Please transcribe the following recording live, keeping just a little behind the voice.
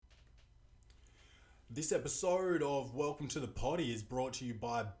This episode of Welcome to the Potty is brought to you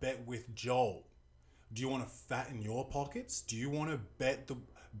by Bet with Joel. Do you want to fatten your pockets? Do you want to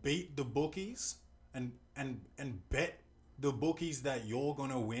beat the bookies and bet the bookies that you're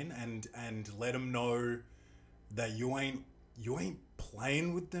gonna win and let them know that you ain't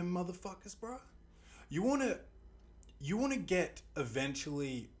playing with them motherfuckers, bro? You wanna you wanna get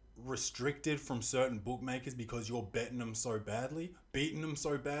eventually restricted from certain bookmakers because you're beating them so badly,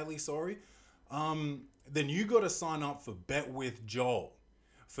 sorry. Then you got to sign up for Bet with Joel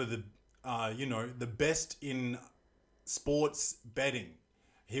for the best in sports betting.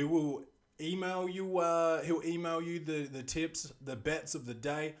 He will email you. He'll email you the tips, the bets of the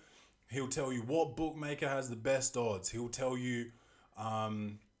day. He'll tell you what bookmaker has the best odds. He'll tell you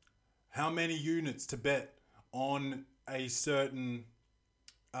how many units to bet on a certain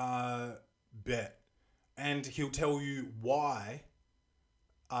bet, and he'll tell you why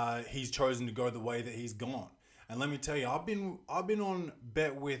he's chosen to go the way that he's gone. And let me tell you, I've been on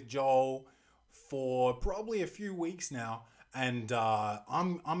Bet with Joel for probably a few weeks now, and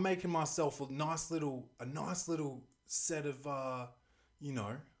I'm making myself a nice little set of you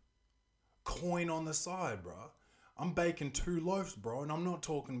know coin on the side, bro. I'm baking 2 loaves, bro, and I'm not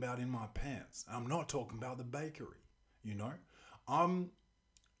talking about in my pants. I'm not talking about the bakery, you know. I'm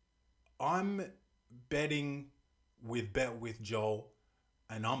I'm betting with Bet with Joel,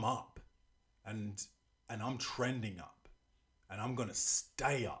 and I'm up, and I'm trending up, and I'm gonna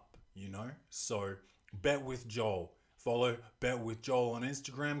stay up, you know. So Bet with Joel. Follow Bet with Joel on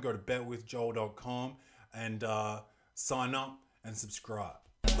Instagram. Go to betwithjoel.com and sign up and subscribe.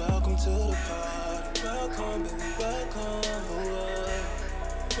 Welcome to the party. Welcome, baby, welcome.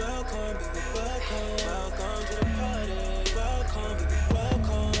 Welcome, baby, welcome. Welcome to the party. Welcome, baby,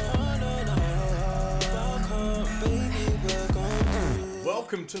 welcome. Oh, no, no. Welcome, baby, welcome.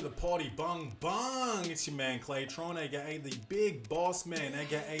 Welcome to the party, bung bung. It's your man Claytron, aka the big boss man,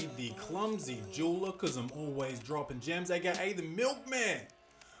 aka the clumsy jeweler, cause I'm always dropping gems, aka the milkman,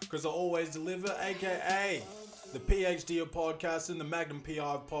 cause I always deliver, aka the PhD of podcasting, the Magnum PI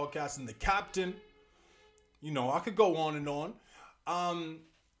of podcasting, the captain. You know, I could go on and on.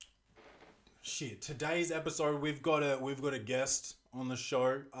 Today's episode we've got a guest on the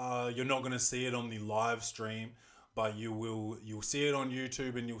show. You're not gonna see it on the live stream, but you'll see it on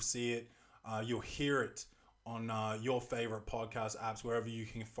YouTube, and you'll hear it on your favorite podcast apps, wherever you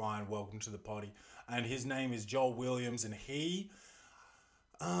can find Welcome to the Potty. And his name is Joel Williams, and he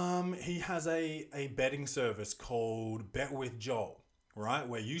has a betting service called Bet with Joel, right?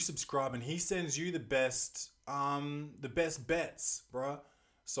 Where you subscribe and he sends you the best bets, bruh.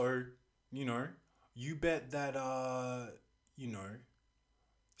 So, you bet that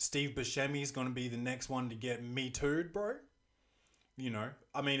Steve Buscemi is gonna be the next one to get Me Too'd, bro.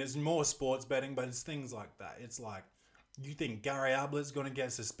 I mean, it's more sports betting, but it's things like that. It's like, you think Gary Ablett's gonna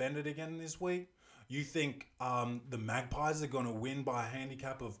get suspended again this week? You think the Magpies are going to win by a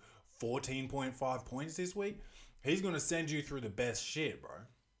handicap of 14.5 points this week? He's going to send you through the best shit, bro.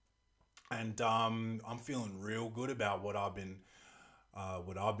 And I'm feeling real good about what I've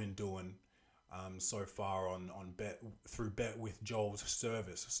been doing so far on Bet with Joel's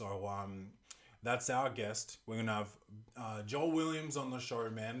service. So that's our guest. We're gonna have Joel Williams on the show,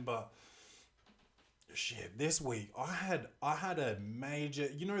 man. But shit, this week I had a major,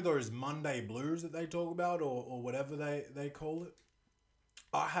 those Monday blues that they talk about, or whatever they call it.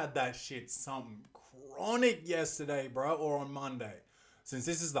 I had that shit something chronic yesterday, bro, or on Monday. Since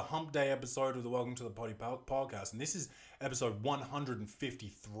this is the hump day episode of the Welcome to the Potty podcast, and this is episode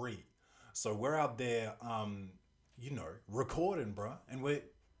 153. So we're out there recording, bro, and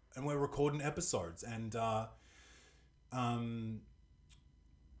we're recording episodes, and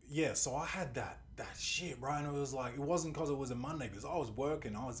yeah, so I had that shit, right? And it was like, it wasn't because it was a Monday, because I was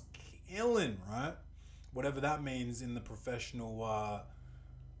working, I was killing, right? Whatever that means in the professional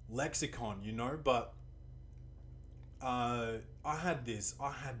lexicon, but I had this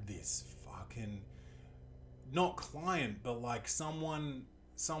fucking, not client, but like someone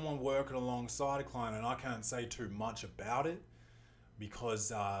working alongside a client, and I can't say too much about it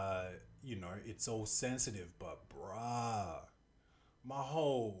because it's all sensitive, but bruh, my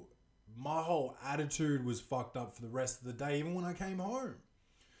whole attitude was fucked up for the rest of the day, even when I came home.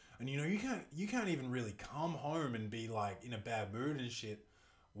 And you can't even really come home and be like in a bad mood and shit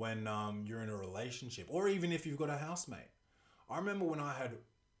when you're in a relationship, or even if you've got a housemate. I remember when I had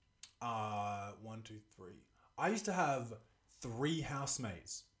 1, 2, 3. I used to have 3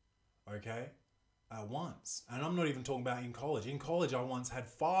 housemates, okay, at once. And I'm not even talking about in college. In college, I once had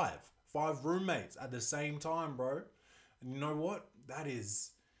 5 roommates at the same time, bro. And you know what? That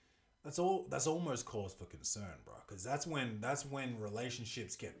is That's almost cause for concern, bro. Because that's when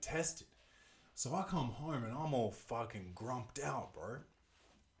relationships get tested. So I come home and I'm all fucking grumped out, bro.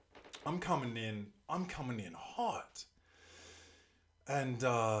 I'm coming in hot. And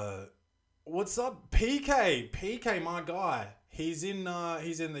what's up, PK? PK, my guy. He's in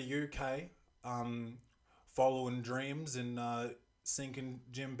the UK, following dreams and sinking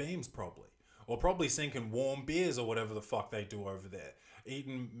Jim Beams probably, or probably sinking warm beers or whatever the fuck they do over there,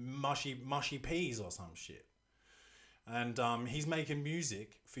 eating mushy peas or some shit. And he's making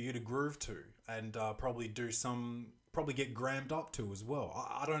music for you to groove to, and probably get grammed up to as well.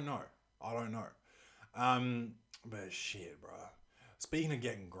 I don't know. But shit, bro. Speaking of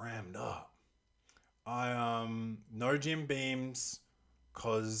getting grammed up, I know Jim Beams,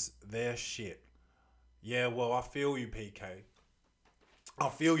 cause they're shit. Yeah, well, I feel you, PK. I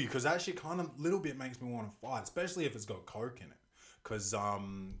feel you, cause that shit kind of little bit makes me want to fight, especially if it's got coke in it. Cause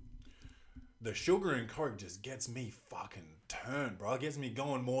the sugar in coke just gets me fucking turned, bro. It gets me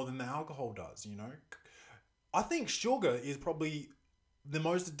going more than the alcohol does, you know? I think sugar is probably the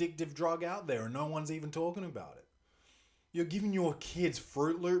most addictive drug out there, and no one's even talking about it. You're giving your kids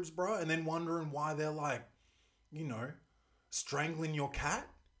Fruit Loops, bro, and then wondering why they're like, you know, strangling your cat?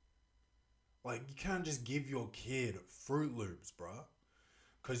 Like, you can't just give your kid Fruit Loops, bro,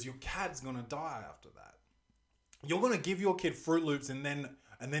 because your cat's gonna die after that. You're gonna give your kid Fruit Loops and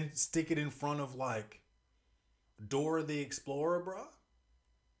then stick it in front of like Dora the Explorer, bro?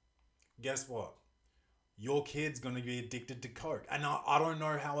 Guess what? Your kid's gonna be addicted to coke. And I don't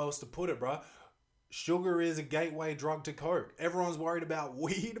know how else to put it, bro. Sugar is a gateway drug to coke. Everyone's worried about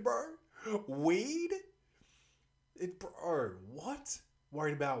weed, bro. Weed? Bro, what?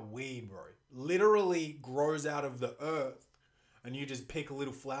 Worried about weed, bro. Literally grows out of the earth. And you just pick a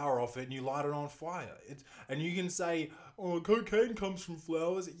little flower off it and you light it on fire. And you can say, oh, cocaine comes from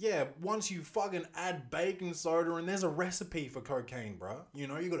flowers. Yeah, once you fucking add baking soda, and there's a recipe for cocaine, bro. You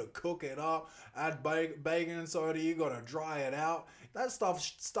know, you got to cook it up, add baking soda, you got to dry it out. That stuff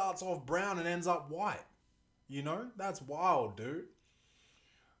starts off brown and ends up white. You know, that's wild, dude.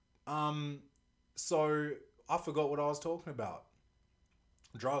 So I forgot what I was talking about.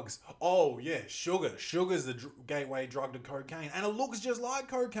 Drugs. Oh, yeah, sugar. Sugar's the gateway drug to cocaine. And it looks just like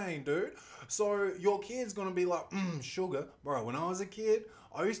cocaine, dude. So your kid's going to be like, sugar. Bro, when I was a kid,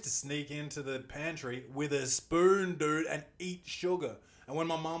 I used to sneak into the pantry with a spoon, dude, and eat sugar. And when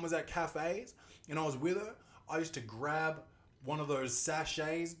my mom was at cafes and I was with her, I used to grab one of those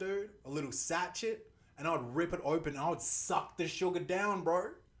sachets, dude, a little sachet, and I would rip it open and I would suck the sugar down,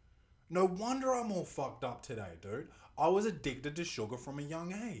 bro. No wonder I'm all fucked up today, dude. I was addicted to sugar from a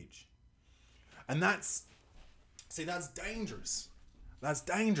young age. And that's dangerous. That's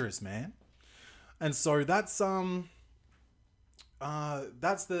dangerous, man. And so that's the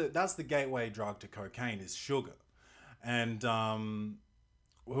gateway drug to cocaine is sugar. And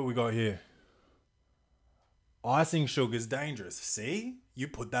what we got here? Icing sugar is dangerous. See? You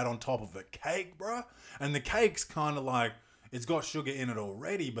put that on top of a cake, bruh. And the cake's kind of like, it's got sugar in it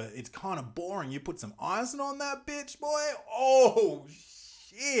already, but it's kind of boring. You put some icing on that bitch, boy. Oh,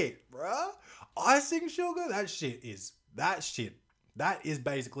 shit, bruh. Icing sugar? That is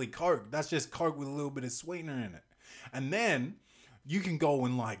basically Coke. That's just Coke with a little bit of sweetener in it. And then you can go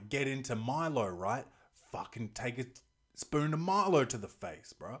and like get into Milo, right? Fucking take a spoon of Milo to the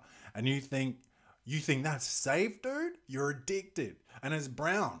face, bruh. And you think that's safe, dude? You're addicted. And it's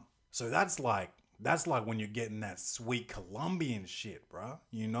brown. So that's like when you're getting that sweet Colombian shit, bro,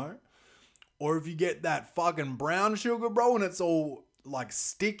 you know? Or if you get that fucking brown sugar, bro, and it's all like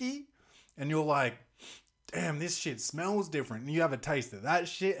sticky, and you're like, damn, this shit smells different. And you have a taste of that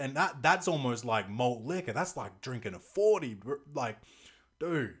shit, and that's almost like malt liquor. That's like drinking a 40. Like,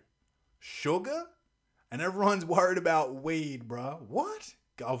 dude, sugar? And everyone's worried about weed, bro. What?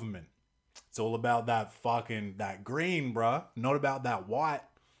 Government. It's all about that green, bro. Not about that white.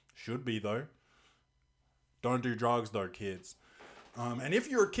 Should be, though. Don't do drugs, though, kids. And if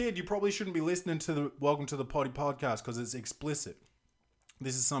you're a kid, you probably shouldn't be listening to the Welcome to the Potty podcast because it's explicit.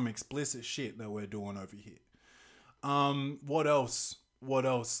 This is some explicit shit that we're doing over here. What else?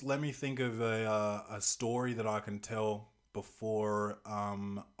 Let me think of a story that I can tell before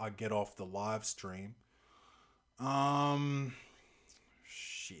I get off the live stream.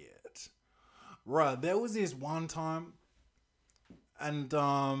 Shit. Right, there was this one time, and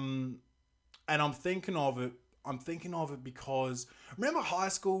I'm thinking of it. I'm thinking of it because remember high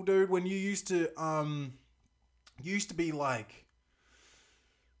school, dude, when you used to be like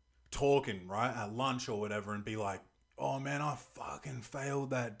talking, right, at lunch or whatever, and be like, oh man, I fucking failed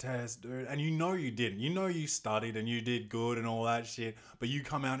that test, dude. And you know you didn't. You know you studied and you did good and all that shit. But you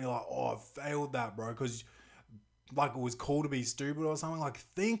come out and you're like, oh, I failed that, bro. Because like it was cool to be stupid or something. Like,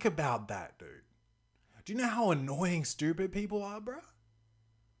 think about that, dude. Do you know how annoying stupid people are, bro?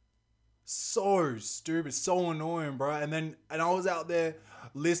 So stupid, so annoying, bro. And I was out there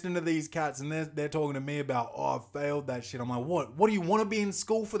listening to these cats and they're talking to me about, oh, I failed that shit. I'm like, what? What do you want to be in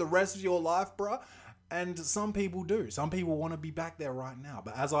school for the rest of your life, bro? And some people do. Some people want to be back there right now.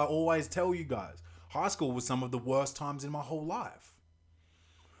 But as I always tell you guys, high school was some of the worst times in my whole life.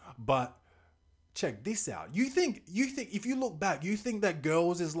 But check this out. You think if you look back, you think that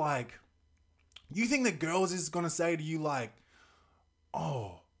girls is going to say to you like,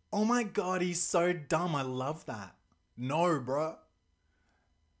 oh my God, he's so dumb. I love that. No, bro.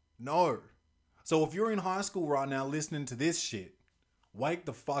 No. So if you're in high school right now listening to this shit, wake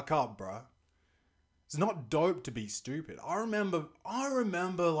the fuck up, bro. It's not dope to be stupid. I remember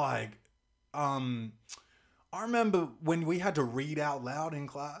when we had to read out loud in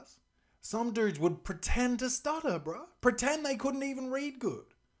class, some dudes would pretend to stutter, bro. Pretend they couldn't even read good.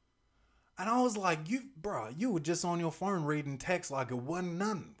 And I was like, you were just on your phone reading text like it wasn't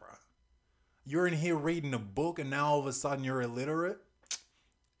nothing, bro. You're in here reading a book and now all of a sudden you're illiterate?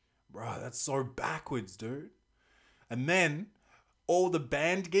 Bro, that's so backwards, dude. And then all the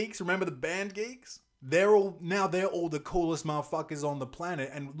band geeks, remember the band geeks? They're all the coolest motherfuckers on the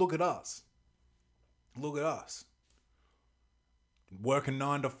planet. And look at us. Look at us. Working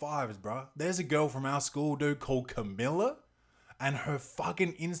 9 to 5s, bro. There's a girl from our school, dude, called Camilla. And her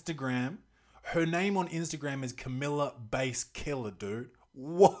fucking Instagram, her name on Instagram is Camilla Bass Killer, dude.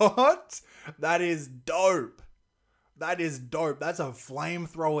 What? That is dope. That is dope. That's a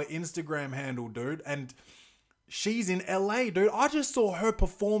flamethrower Instagram handle, dude. And she's in LA, dude. I just saw her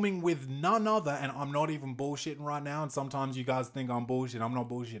performing with none other, and I'm not even bullshitting right now, and sometimes you guys think I'm bullshitting. I'm not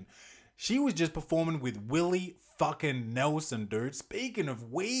bullshitting. She was just performing with Willie fucking Nelson, dude. Speaking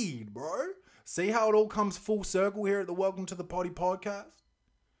of weed, bro. See how it all comes full circle here at the Welcome to the Potty podcast?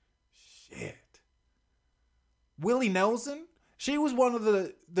 Shit. Willie Nelson? She was one of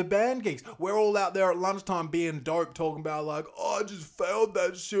the band geeks. We're all out there at lunchtime being dope, talking about like, oh, I just failed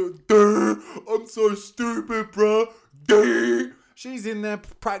that shit. Duh, I'm so stupid, bro. Duh. She's in there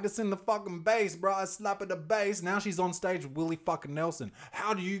practicing the fucking bass, bro. I slap at the bass. Now she's on stage with Willie fucking Nelson.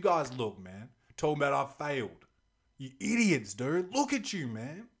 How do you guys look, man? Talking about I failed. You idiots, dude. Look at you,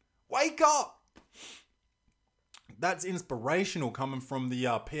 man. Wake up. That's inspirational coming from the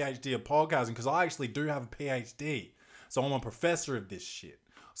PhD of podcasting, because I actually do have a PhD. So I'm a professor of this shit.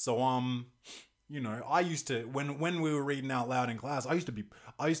 So I used to when we were reading out loud in class, I used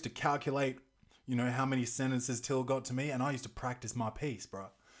to calculate, how many sentences Till got to me, and I used to practice my piece, bro.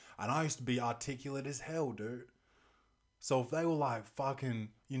 And I used to be articulate as hell, dude. So if they were like fucking,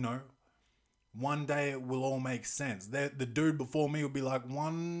 one day it will all make sense. The dude before me would be like,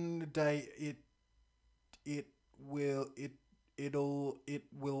 one day it will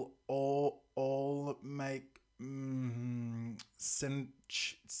all make sense.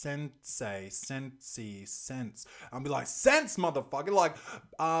 I'll be like, sense, motherfucker.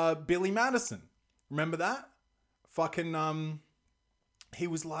 Like Billy Madison. Remember that? Fucking he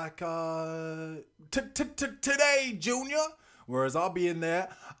was like today, Junior. Whereas I'll be in there,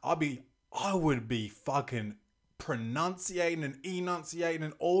 I would be fucking pronunciating and enunciating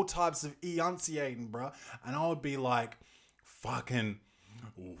and all types of enunciating, bro. And I would be like, fucking,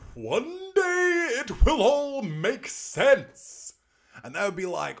 one day it will all make sense. And they would be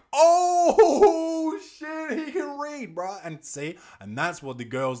like, oh shit, he can read, bro. And that's what the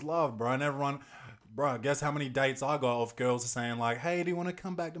girls love, bro. And everyone, bro, guess how many dates I got of girls saying like, hey, do you want to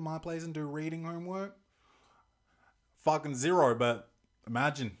come back to my place and do reading homework? Fucking zero, but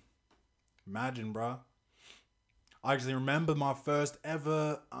imagine, bro. I actually remember my first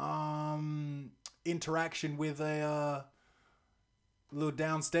ever interaction with a little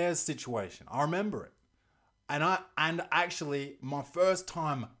downstairs situation. I remember it. And actually my first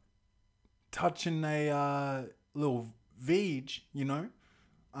time touching a little VJ,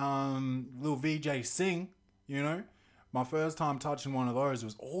 little VJ Sing, my first time touching one of those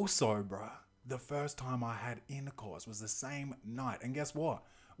was also, bro, the first time I had intercourse was the same night. And guess what?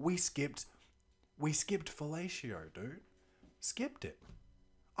 We skipped fellatio, dude. Skipped it.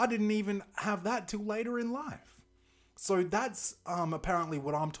 I didn't even have that till later in life. So that's apparently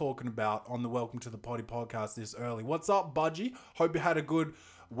what I'm talking about on the Welcome to the Potty podcast this early. What's up, Budgie? Hope you had a good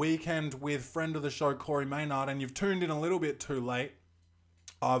weekend with friend of the show, Corey Maynard, and you've tuned in a little bit too late.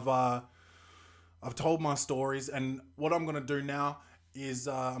 I've told my stories, and what I'm going to do now is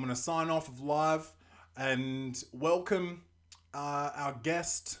I'm going to sign off of live. and welcome our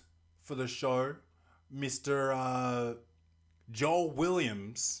guest for the show, Mr. Joel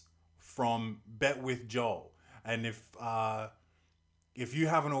Williams from Bet with Joel. And if you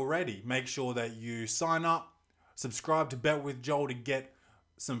haven't already, make sure that you sign up, subscribe to Bet with Joel to get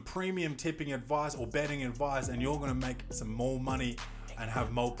some premium tipping advice or betting advice, and you're going to make some more money and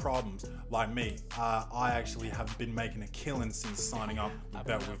have more problems like me. I actually have been making a killing since signing up with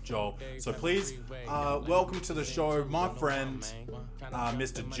Bet with Joel. So please, welcome to the show, my friend,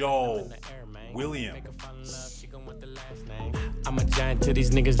 Mr. Joel Williams. I'm a giant to these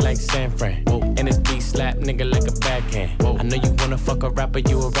niggas like San Fran. And this beat slap nigga like a backhand. I know you wanna fuck a rapper,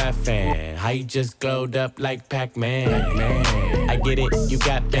 you a rap fan. How you just glowed up like Pac-Man? I get it, you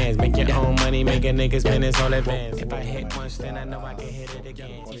got bands. Make your own money, make a nigga spend his whole advance. If I hit once, then I know I can hit it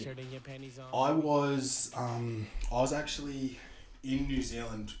again. T-shirt and your panties on. I was actually in New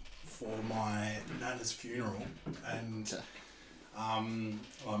Zealand for my nana's funeral, and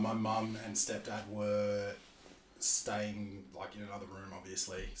my mum and stepdad were staying like in another room,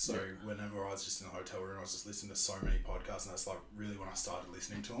 obviously. So whenever I was just in the hotel room, I was just listening to so many podcasts, and that's like really when I started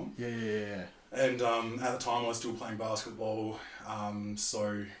listening to them. Yeah. And at the time, I was still playing basketball,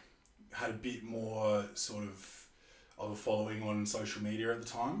 so had a bit more sort of a following on social media at the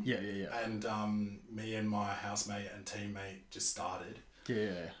time. Yeah. And me and my housemate and teammate just started.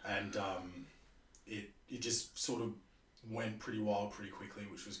 Yeah. And it just sort of went pretty wild pretty quickly,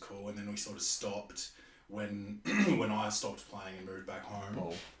 which was cool. And then we sort of stopped when I stopped playing and moved back home.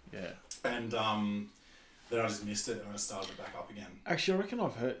 Oh, yeah. And then I just missed it and I started it back up again. Actually, I reckon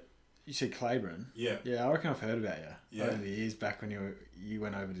I've heard... You said Claiborne? Yeah. Yeah, I reckon I've heard about you. Yeah. Over the years back when you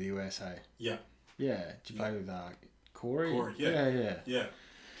went over to the USA. Yeah. Yeah. Did you play with Corey? Corey, yeah. Yeah.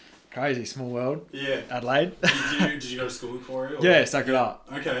 Crazy, small world. Yeah. Adelaide. Did you go to school with Corey? Or? Yeah, stuck it up.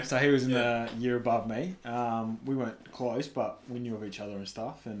 Okay. So he was in the year above me. We weren't close, but we knew of each other and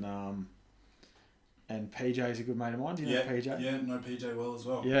stuff. And PJ's a good mate of mine. Do you know PJ? Yeah, know PJ well as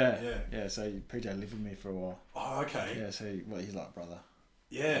well. Yeah. So PJ lived with me for a while. Oh, okay. Yeah. So he's like brother.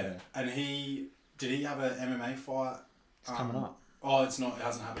 Yeah. And did he have an MMA fight? It's coming up. Oh, it's not. It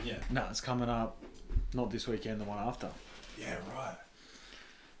hasn't happened yet. No, it's coming up. Not this weekend. The one after. Yeah. Right.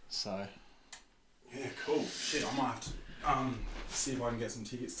 So. Yeah. Cool. Shit. I might have to see if I can get some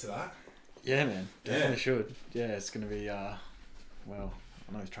tickets to that. Yeah, man. Definitely should. Yeah, it's gonna be. Well,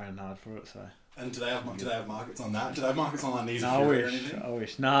 I know he's training hard for it, so. And do they have markets on that? Do they have markets on like Easy No, Fury or anything? I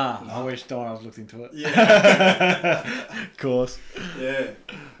wish. Nah. I wish. Don't worry, I've looked into it. Yeah. Of course. Yeah.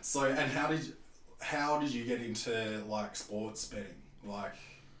 So, and how did you get into like sports betting? Like.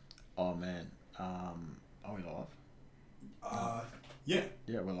 Oh man. Are we live? Yeah.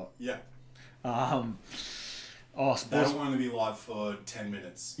 Yeah, we're live. Yeah. Sports. That'll only be live for 10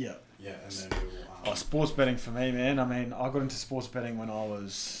 minutes. Yeah. Yeah, and then we'll. Sports betting for me, man. I mean, I got into sports betting when I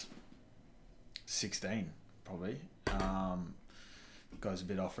was 16, probably. Goes a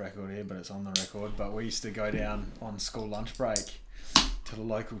bit off record here, but it's on the record. But we used to go down on school lunch break to the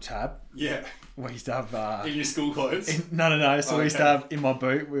local tab. Yeah. We used to have... in your school clothes? No. So we used to have in my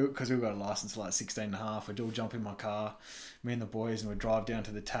boot, because we got a license at like 16 and a half. We'd all jump in my car, me and the boys, and we'd drive down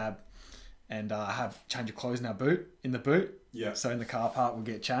to the tab and have change of clothes in our boot, in the boot. Yeah. So in the car park, we'd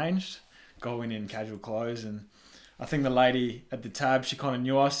get changed, go in casual clothes, and I think the lady at the tab, she kind of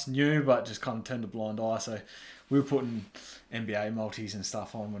knew, but just kind of turned a blind eye. So we were putting NBA multis and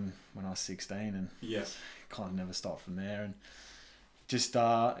stuff on when I was 16, and kind of never stopped from there. And just,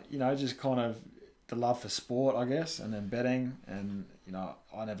 just kind of the love for sport, I guess, and then betting. And,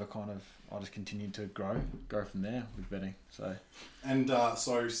 I just continued to grow from there with betting. So. And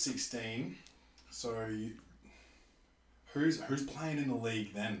so 16, who's playing in the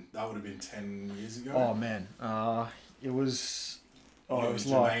league then? That would have been 10 years ago. Oh man, it was. It was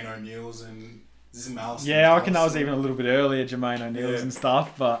Jermaine O'Neill's and Zamal. Yeah, I reckon that was even a little bit earlier, Jermaine O'Neill's and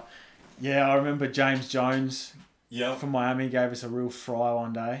stuff. But yeah, I remember James Jones. Yeah. From Miami gave us a real fry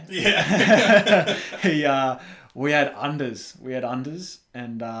one day. Yeah. We had unders,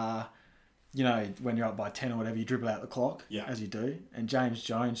 and when you're up by 10 or whatever, you dribble out the clock, as you do. And James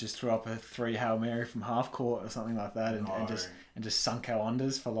Jones just threw up a 3 Hail Mary from half court or something like that, and just sunk our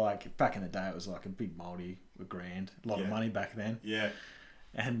unders for like, back in the day, it was like a big multi, a grand, a lot of money back then. Yeah.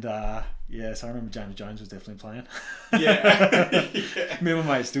 And so I remember James Jones was definitely playing. Yeah. Me and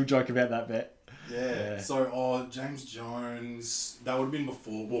my mate still joke about that bet. Yeah. So, James Jones, that would have been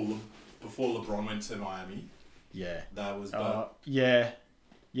before LeBron went to Miami. Yeah. That was. Yeah,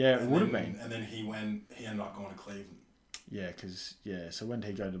 it would have been. And then he ended up going to Cleveland. Yeah, so when did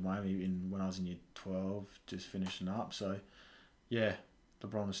he go to Miami? When I was in year 12, just finishing up. So, yeah,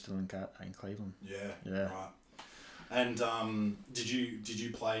 LeBron was still in Cleveland. Yeah. Right. And did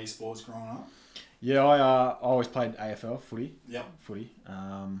you play sports growing up? Yeah, I always played AFL footy. Yep. Footy,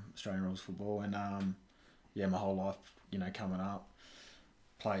 Australian rules football, and my whole life, coming up,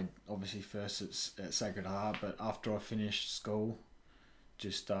 played obviously first at Sacred Heart, but after I finished school,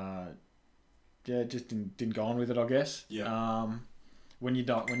 just didn't go on with it, I guess. Yeah. When we're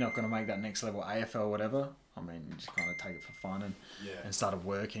not going to make that next level AFL or whatever, I mean, you just kind of take it for fun and started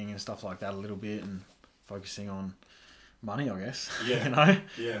working and stuff like that a little bit and focusing on money, I guess. Yeah.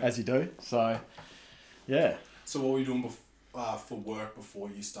 As you do. So, yeah. So what were you doing for work before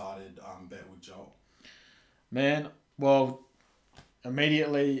you started Bet with Joel? Man, well,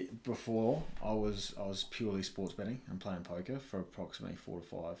 immediately before I was purely sports betting and playing poker for approximately 4 to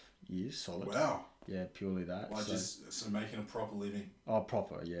 5 years solid. Wow. Yeah, purely that. Like so making a proper living. Oh,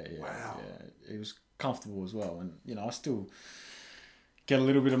 proper, yeah. Wow. Yeah, it was comfortable as well, and I still get a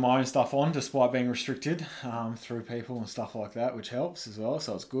little bit of my own stuff on despite being restricted through people and stuff like that, which helps as well.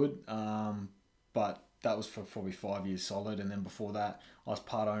 So it's good. But that was for probably 5 years solid, and then before that, I was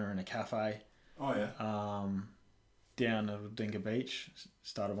part owner in a cafe. Oh yeah. Down at Dinga Beach,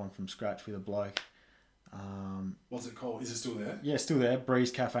 started one from scratch with a bloke. What's it called? Is it still there? Yeah, still there.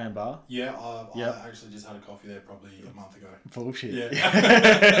 Breeze Cafe and Bar. Yeah, I actually just had a coffee there probably a month ago. Bullshit.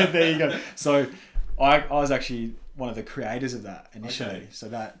 Yeah. There you go. So I was actually one of the creators of that initially. Okay. So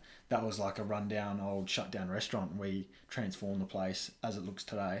that was like a rundown old shut down restaurant. We transformed the place as it looks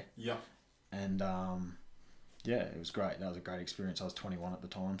today. Yeah. And it was great. That was a great experience. I was 21 at the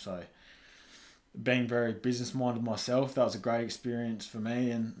time, so being very business minded myself, that was a great experience for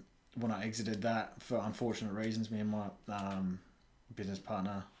me. And when I exited that, for unfortunate reasons, me and my business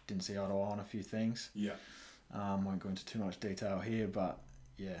partner didn't see eye to eye on a few things. Yeah. Won't go into too much detail here, but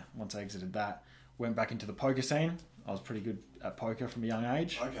yeah, once I exited that, went back into the poker scene. I was pretty good at poker from a young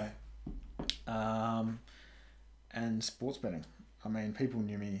age. Okay. And sports betting. I mean, people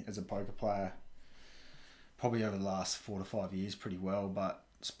knew me as a poker player probably over the last 4 to 5 years pretty well, but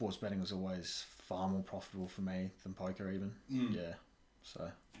sports betting was always far more profitable for me than poker even. Yeah. So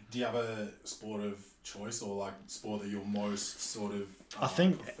do you have a sport of choice or like sport that you're most sort of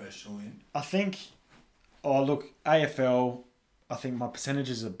professional in? I think AFL, I think my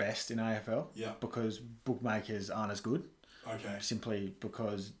percentages are best in AFL. Yeah. Because bookmakers aren't as good. Okay. Simply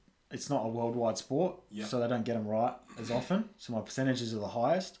because it's not a worldwide sport. Yeah. So they don't get them right as often. So my percentages are the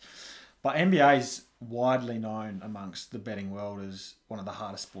highest. But NBA is widely known amongst the betting world as one of the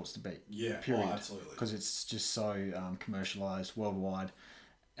hardest sports to beat. Yeah, period. Oh, absolutely. Because it's just so commercialised worldwide,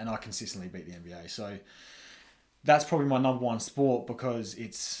 and I consistently beat the NBA. So that's probably my number one sport because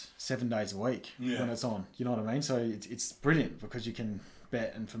it's 7 days a week when it's on. You know what I mean? So it's brilliant because you can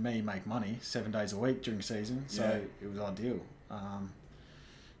bet and for me make money 7 days a week during season. So it was ideal. I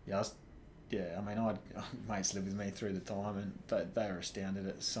had mates live with me through the time and they were astounded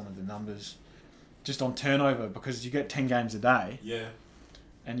at some of the numbers just on turnover because you get 10 games a day. Yeah.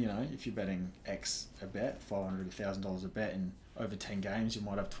 And, if you're betting X a bet, $500, $1,000 a bet, and over 10 games, you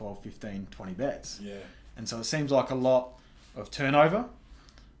might have 12, 15, 20 bets. Yeah. And so it seems like a lot of turnover.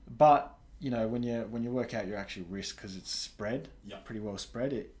 But, when you work out your actual risk because it's spread, pretty well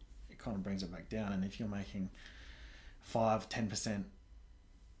spread, it kind of brings it back down. And if you're making 5-10%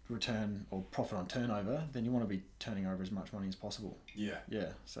 return or profit on turnover, then you want to be turning over as much money as possible. Yeah.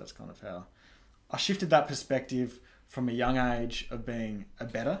 So that's kind of how I shifted that perspective from a young age of being a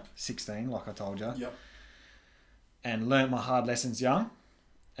bettor, 16, like I told you. Yep. And learnt my hard lessons young.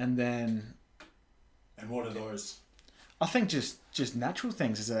 And then... And what are those? I think just natural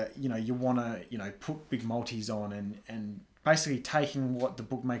things is you want to, put big multis on and basically taking what the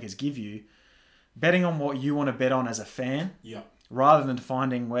bookmakers give you, betting on what you want to bet on as a fan. Yeah. Rather than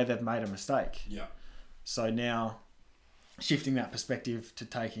finding where they've made a mistake. Yeah. So now, shifting that perspective to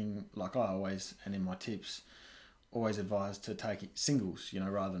taking, like I always, and in my tips, always advise to take singles,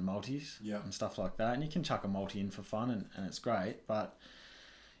 rather than multis and stuff like that. And you can chuck a multi in for fun and it's great. But,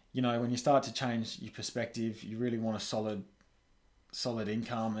 when you start to change your perspective, you really want a solid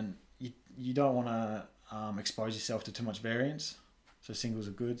income and you don't want to expose yourself to too much variance. So singles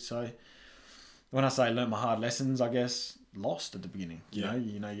are good. So when I say learnt my hard lessons, I guess lost at the beginning. Yeah.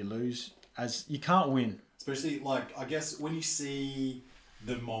 You lose as you can't win. Especially I guess when you see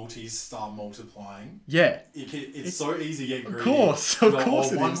the multis start multiplying. Yeah. It's so easy to get greedy. Of course it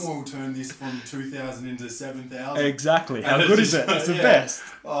one is. more will turn this from 2,000 into 7,000. Exactly. How good is it? It's the best.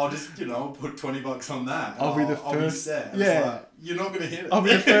 I'll just, put $20 on that. I'll be the I'll be first. set. Yeah. you're not going to hit it. I'll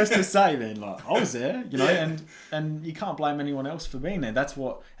be the first to say, man. Like I was there, you know, Yeah. and you can't blame anyone else for being there. That's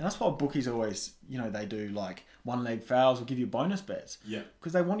why bookies always, you know, they do like one leg fouls will give you bonus bets. Yeah.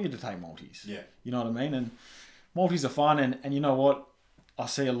 Because they want you to take multis. Yeah. You know what I mean? And multis are fun, and you know what? I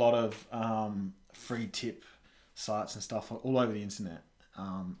see a lot of free tip sites and stuff all over the internet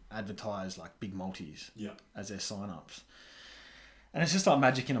advertise like big multis Yeah. as their sign-ups. And it's just like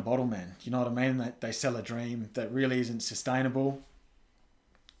magic in a bottle, man. You know what I mean? They sell a dream that really isn't sustainable.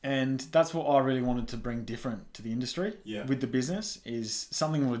 And that's what I really wanted to bring different to the industry with the business is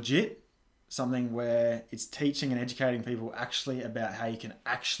something legit, something where it's teaching and educating people actually about how you can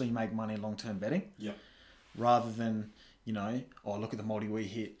actually make money long-term betting. Yeah. Rather than, you know, oh, look at the multi we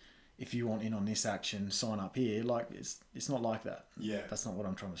hit. If you want in on this action, sign up here. Like it's not like that. Yeah. That's not what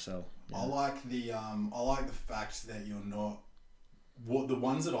I'm trying to sell. Yeah. I like the fact that you're not. What the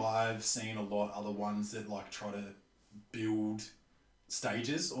ones that I've seen a lot are the ones that like try to build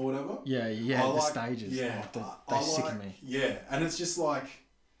stages or whatever. Yeah, the stages. Yeah, they sicken me. Yeah, and it's just like,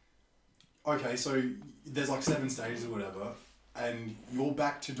 okay, so there's like 7 stages or whatever, and you're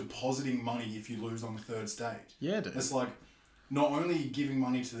back to depositing money if you lose on the 3rd stage. Yeah, dude. It's like, not only are you giving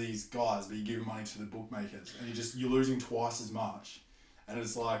money to these guys, but you're giving money to the bookmakers, and you're losing twice as much. And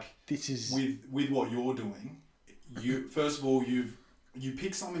it's like, this is with what you're doing. You first of all you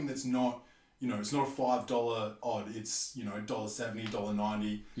pick something that's not, you know, it's not a $5 odd. It's, you know, $1.70,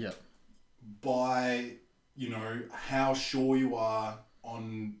 $1.90. Yeah. By, you know, how sure you are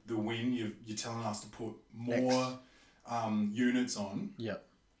on the win, you're telling us to put more units on. Yeah.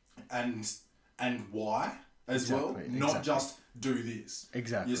 And why as well, not just do this.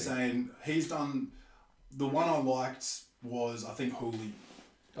 Exactly. You're saying he's done. The one I liked was, I think, Hooli.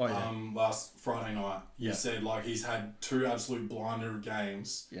 Oh, yeah. Last Friday night. You said like he's had 2 absolute blinder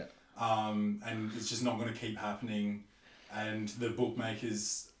games. Yeah. And it's just not going to keep happening, and the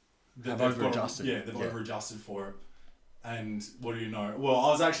bookmakers have over-adjusted. They've over-adjusted for it. And what do you know? Well, I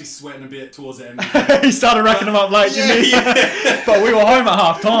was actually sweating a bit towards the end. He started racking them up late, didn't he? Yeah. But we were home at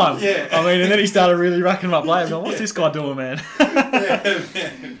half time. Yeah. I mean, and then he started really racking them up late. Going, what's this guy doing, man?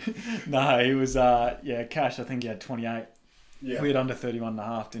 Man. No, he was, Cash, I think he had 28. Yeah. We had under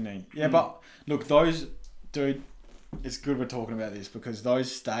 31.5, didn't he? Yeah, but look, those, dude, it's good we're talking about this because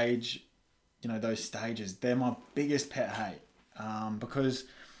those stages, they're my biggest pet hate. Because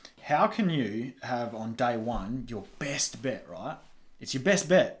how can you have on day one your best bet, right? It's your best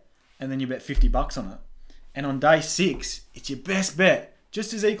bet, and then you bet $50 on it. And on day 6, it's your best bet,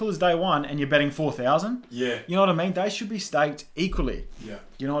 just as equal as day 1, and you're betting 4,000. Yeah. You know what I mean? They should be staked equally. Yeah.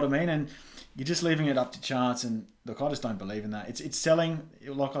 You know what I mean? And you're just leaving it up to chance. And look, I just don't believe in that. It's selling,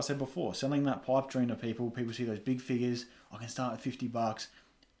 like I said before, selling that pipe dream to people. People see those big figures. I can start at $50,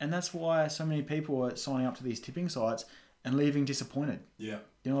 and that's why so many people are signing up to these tipping sites and leaving disappointed. Yeah.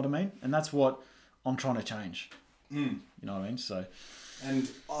 You know what I mean? And that's what I'm trying to change. You know what I mean? So,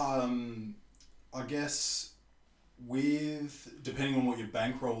 and I guess depending on what your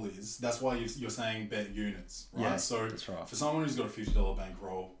bankroll is, that's why you're saying bet units, right? Yeah, so that's right. For someone who's got a $50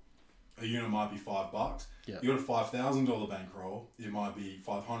 bankroll, a unit might be $5. Yeah. You got a $5,000 bankroll, it might be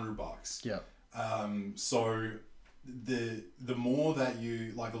 $500. Yeah. So the more that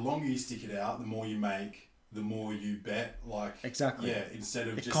you like, the longer you stick it out, the more you make, the more you bet. Like exactly. Yeah. Instead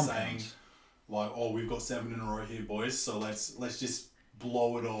of just compounds. saying like, oh, we've got 7 in a row here, boys. So let's just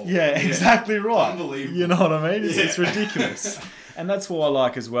blow it all. Yeah, exactly right. Unbelievable. You know what I mean? It's ridiculous. And that's what I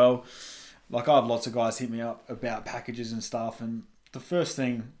like as well. Like, I have lots of guys hit me up about packages and stuff. And the first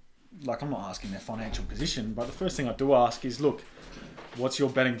thing, like, I'm not asking their financial position, but the first thing I do ask is, look, what's your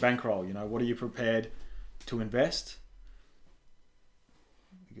betting bankroll? You know, what are you prepared to invest?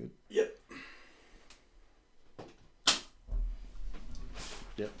 You good? Yep.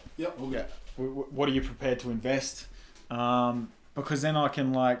 Yep. Yeah. What are you prepared to invest? Because then I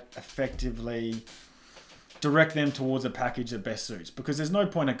can like effectively direct them towards a package that best suits. Because there's no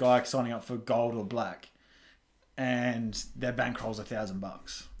point a guy signing up for gold or black and their bankroll's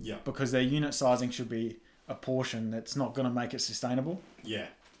 $1,000. Yeah. Because their unit sizing should be a portion that's not going to make it sustainable. Yeah.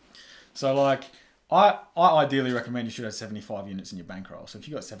 So like I ideally recommend you should have 75 units in your bankroll. So if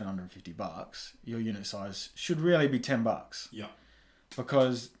you got $750, your unit size should really be $10. Yeah.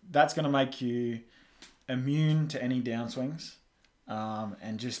 Because that's going to make you immune to any downswings,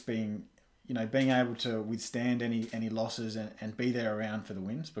 and just being able to withstand any losses and be there around for the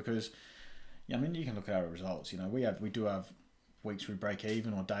wins. Because, I mean, you can look at our results. You know, we do have weeks we break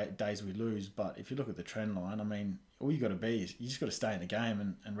even or days we lose. But if you look at the trend line, I mean, all you got to be is you just got to stay in the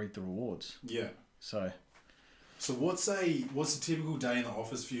game and reap the rewards. Yeah. So what's a typical day in the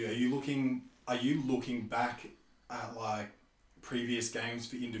office for you? Are you looking back at like previous games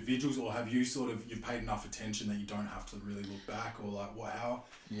for individuals, or have you you've paid enough attention that you don't have to really look back, or like how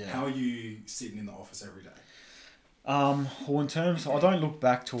are you sitting in the office every day? Well, in terms, I don't look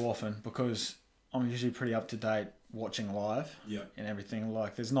back too often because I'm usually pretty up to date watching live. Yeah. And everything.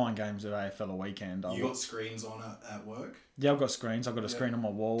 Like, there's 9 games of AFL a weekend. You got screens on at work? Yeah, I've got screens. I've got a screen on my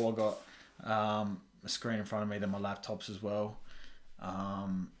wall. I've got a screen in front of me. Then my laptops as well.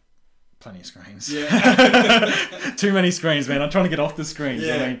 Plenty of screens. Yeah. Too many screens, man. I'm trying to get off the screens.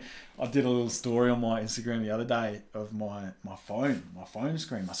 Yeah. I mean, I did a little story on my Instagram the other day of my phone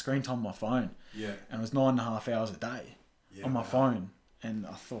screen, my screen time on my phone. Yeah. And it was 9.5 hours a day on my wow. phone. And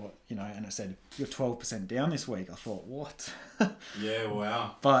I thought, and it said, you're 12% down this week. I thought, what? Yeah,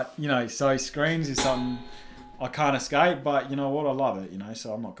 wow. But, so screens is something I can't escape. But you know what? I love it,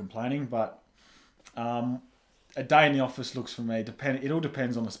 so I'm not complaining. But a day in the office looks for me, it all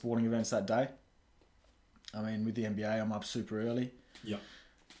depends on the sporting events that day. I mean, with the NBA, I'm up super early. Yeah.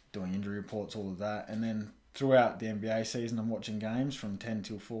 Doing injury reports, all of that. And then throughout the NBA season, I'm watching games from 10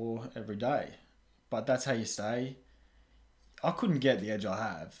 till 4 every day. But that's how you stay. I couldn't get the edge I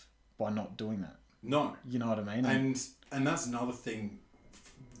have by not doing that. No. You know what I mean? And that's another thing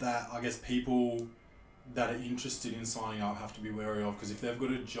that I guess people that are interested in signing up have to be wary of, because if they've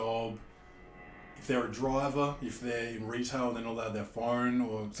got a job, if they're a driver, if they're in retail and they're not allowed their phone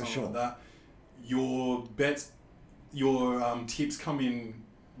or something like that, your bets, your tips come in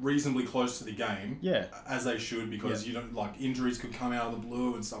reasonably close to the game. Yeah. As they should, because you don't, like, injuries could come out of the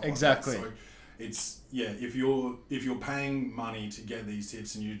blue and stuff exactly. like that. So it's, if you're paying money to get these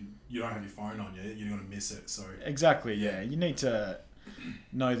tips and you don't have your phone on you, you're going to miss it. So exactly, yeah. You need to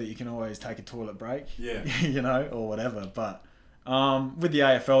know that you can always take a toilet break. Yeah. Or whatever. But with the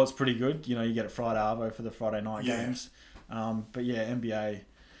AFL, it's pretty good. You get a Friday arvo for the Friday night games. But yeah, NBA,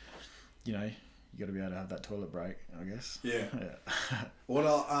 you got to be able to have that toilet break, I guess. Yeah. What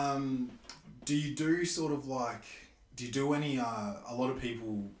do you do do you do any, a lot of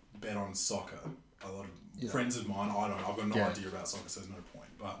people bet on soccer. A lot of friends of mine, I've got no idea about soccer, so there's no point.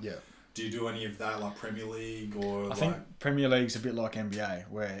 But do you do any of that, like Premier League or? I think Premier League's a bit like NBA,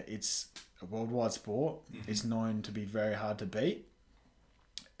 where it's a worldwide sport. Mm-hmm. It's known to be very hard to beat,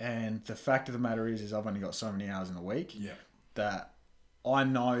 and the fact of the matter is I've only got so many hours in a week. Yeah. That I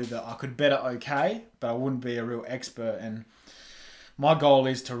know that I could bet it okay, but I wouldn't be a real expert. And my goal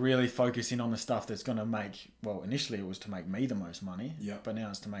is to really focus in on the stuff that's going to make, well, initially it was to make me the most money, but now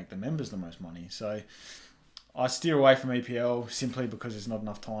it's to make the members the most money. So I steer away from EPL simply because there's not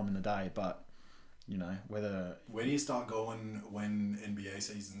enough time in the day. But, whether... Where do you start going when NBA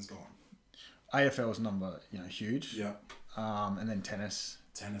season's gone? AFL's number, huge. Yeah. And then tennis.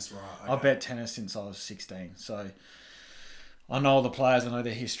 Tennis, right. Okay. I bet tennis since I was 16. So I know all the players, I know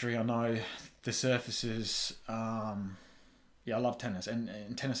their history, I know the surfaces. I love tennis,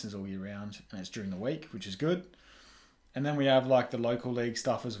 and tennis is all year round, and it's during the week, which is good. And then we have like the local league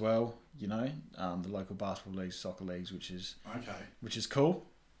stuff as well, the local basketball leagues, soccer leagues, which is cool.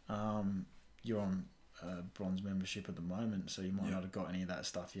 You're on a bronze membership at the moment, so you might not have got any of that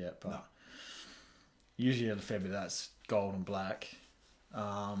stuff yet, but usually at a fair bit of that's gold and black.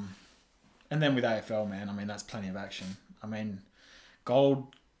 And then with AFL, man, I mean, that's plenty of action. I mean,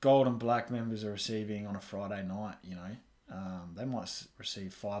 gold and black members are receiving on a Friday night, they might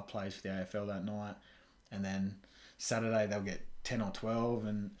receive 5 plays for the AFL that night, and then Saturday they'll get 10 or 12,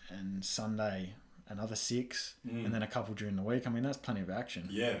 and Sunday another 6, and then a couple during the week. I mean, that's plenty of action.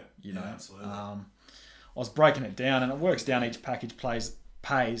 Yeah, absolutely. I was breaking it down, and it works down. Each package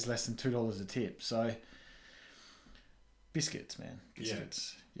pays less than $2 a tip. So biscuits, man,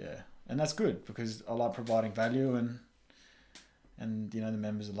 yeah, and that's good because I like providing value, and the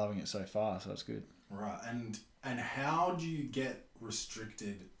members are loving it so far, so it's good. Right, and how do you get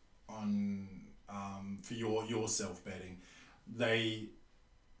restricted on for your self betting? I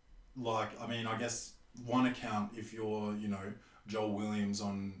guess one account, if you're Joel Williams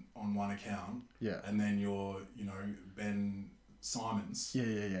on one account, and then you're Ben Simons,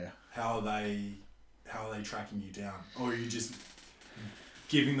 how are they tracking you down, or are you just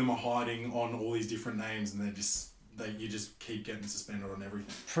giving them a hiding on all these different names, and you just keep getting suspended on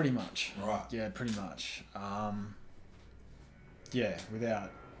everything? Pretty much. Right. Yeah, pretty much.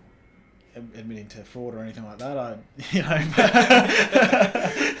 Without admitting to fraud or anything like that,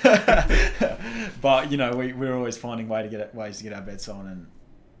 but we're always finding ways to get our bets on,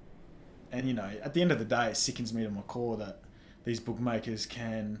 and at the end of the day, it sickens me to my core that these bookmakers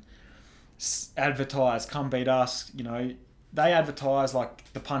can advertise, come beat us. They advertise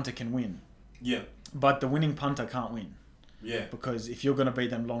like the punter can win. Yeah. But the winning punter can't win. Yeah. Because if you're going to beat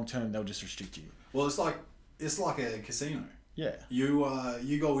them long term, they'll just restrict you. Well, it's like a casino. Yeah.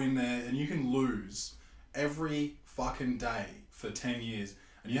 You go in there and you can lose every fucking day for 10 years,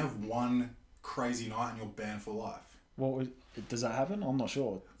 and you have one crazy night and you're banned for life. Well, does that happen? I'm not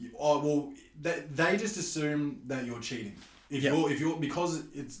sure. They just assume that you're cheating. If you're because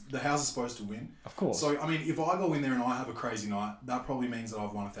it's the house is supposed to win. Of course. So I mean, if I go in there and I have a crazy night, that probably means that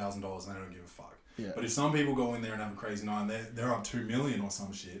I've won $1,000 and they don't give a fuck. Yeah. But if some people go in there and have a crazy night and they're up 2 million or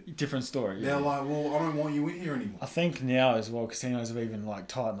some shit, Different story. they're like, well, I don't want you in here anymore. I think now as well, casinos have even like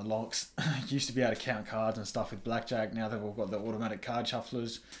tightened the locks. You used to be able to count cards and stuff with blackjack. Now they've all got the automatic card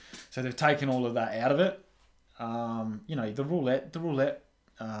shufflers, so they've taken all of that out of it. The roulette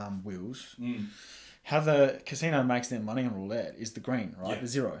wheels. How the casino makes their money on roulette is the green, right? Yeah. The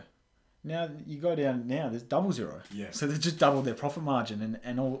zero. Now you go down. Now there's double zero. Yeah. So they've just doubled their profit margin,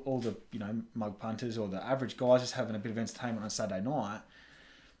 and all the mug punters or the average guys just having a bit of entertainment on Saturday night.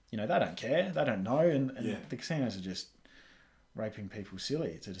 They don't care. They don't know, and the casinos are just raping people silly.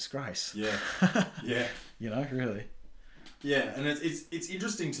 It's a disgrace. Yeah. Yeah. Really. Yeah, and it's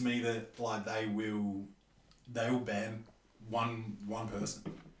interesting to me that like they will ban one person.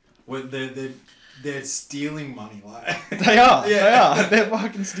 Well, they're stealing money, like They are. Yeah. They are. They're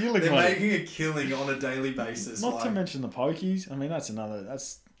fucking stealing they're money. making a killing on a daily basis. Not to mention the pokies. I mean,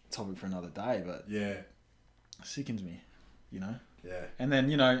 that's topic for another day, but yeah, sickens me, yeah, And then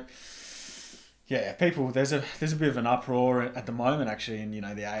people. There's a bit of an uproar at the moment, actually, in the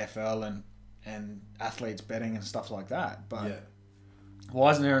AFL and athletes betting and stuff like that. But yeah. why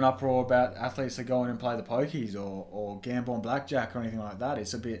isn't there an uproar about athletes that go in and play the pokies or gamble on blackjack or anything like that?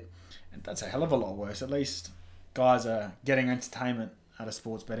 That's a hell of a lot worse. At least guys are getting entertainment out of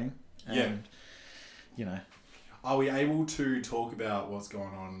sports betting. And, Are we able to talk about what's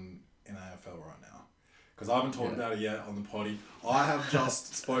going on in AFL right now? Because I haven't talked about it yet on the potty. I have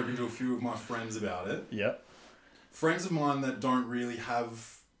just spoken to a few of my friends about it. Yep. Friends of mine that don't really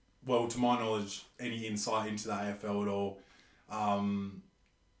have, well, to my knowledge, any insight into the AFL at all.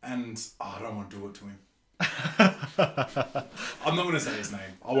 And I don't want to do it to him. I'm not going to say his name.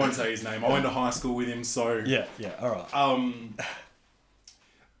 I won't say his name. I went to high school with him, so... Yeah, all right.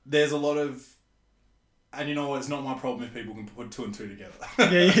 There's a lot of... And you know what? It's not my problem if people can put two and two together.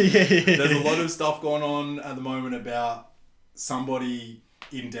 Yeah. There's a lot of stuff going on at the moment about somebody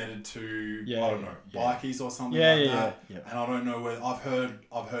indebted to, I don't know, bikies or something like that. Yeah. And I don't know where... I've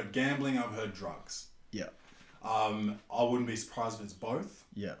heard gambling, I've heard drugs. Yeah. I wouldn't be surprised if it's both.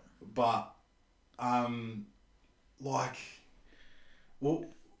 Yeah. But... I don't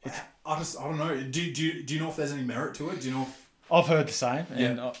know. Do you know if there's any merit to it? Do you know if... I've heard the same. Yeah.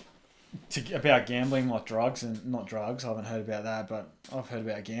 And about gambling, like drugs and not drugs. I haven't heard about that, but I've heard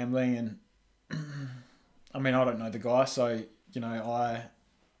about gambling, and I mean, I don't know the guy, so I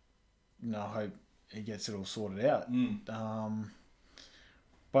hope he gets it all sorted out.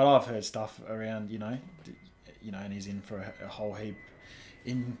 But I've heard stuff around, and he's in for a whole heap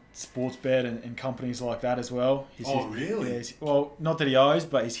in sports bet and companies like that as well. Really? Yeah, well, not that he owes,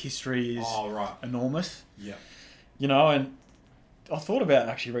 but his history is enormous. Yeah. And I thought about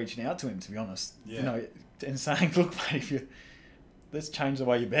actually reaching out to him, to be honest. Yeah. And saying, look, mate, let's change the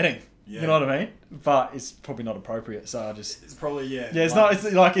way you're betting. Yeah. You know what I mean? But it's probably not appropriate, so I just... It's probably, Yeah, it's not...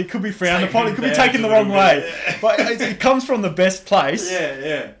 It's like, it could be frowned upon. It could be taken the wrong way. Yeah. But it comes from the best place.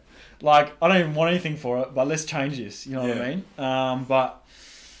 Yeah. Like, I don't even want anything for it, but let's change this. You know what I mean? But,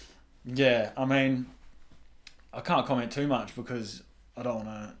 yeah, I mean, I can't comment too much because I don't want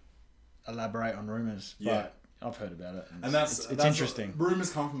to elaborate on rumours. Yeah. But I've heard about it. And that's interesting.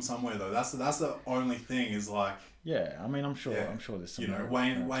 Rumours come from somewhere, though. That's the only thing is like... Yeah, I mean, I'm sure there's some...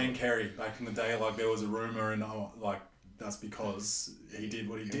 Wayne Carey, back in the day, like, there was a rumour and, that's because he did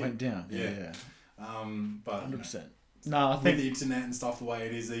what he did. It went down. Yeah. But... 100%. No, I think with the internet and stuff the way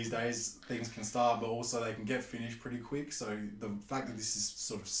it is these days, things can start, but also they can get finished pretty quick. So the fact that this is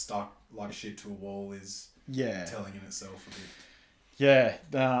sort of stuck like shit to a wall is telling in itself a bit. Yeah,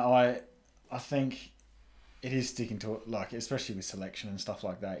 I think it is sticking to it, like, especially with selection and stuff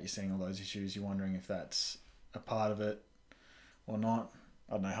like that. You're seeing all those issues. You're wondering if that's a part of it or not.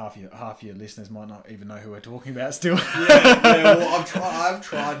 I don't know. Half your listeners might not even know who we're talking about still. Well, I've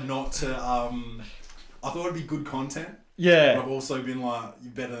tried not to. I thought it'd be good content. Yeah. But I've also been like,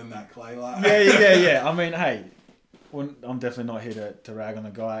 you're better than that, Clay. Like. Yeah. I mean, hey, I'm definitely not here to rag on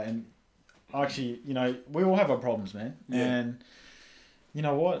the guy. And actually, we all have our problems, man. Yeah. And you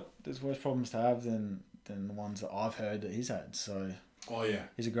know what? There's worse problems to have than the ones that I've heard that he's had. So. Oh yeah.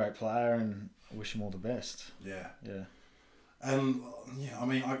 He's a great player, and I wish him all the best. Yeah. Yeah. And I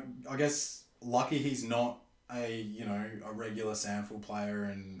mean, I guess lucky he's not a regular SANFL player,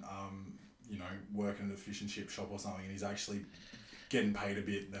 and you know, working at a fish and chip shop or something, and he's actually getting paid a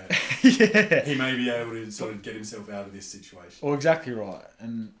bit, that Yeah. he may be able to sort of get himself out of this situation. Well, exactly right.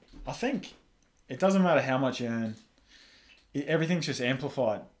 And I think it doesn't matter how much you earn. Everything's just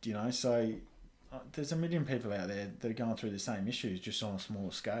amplified, you know. So there's a million people out there that are going through the same issues, just on a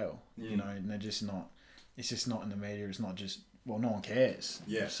smaller scale, you know, and they're just not, it's just not in the media. It's not just, well, no one cares.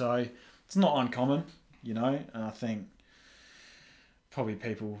 Yeah. So it's not uncommon, you know, and I think probably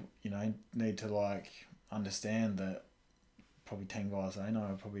people, you know, need to like understand that probably 10 guys they know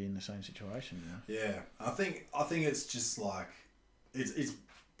are probably in the same situation, you know. Yeah, I think it's just like it's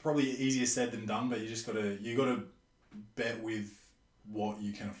probably easier said than done, but you gotta bet with what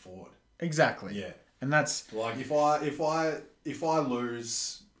you can afford. Exactly. Yeah, And that's, like if I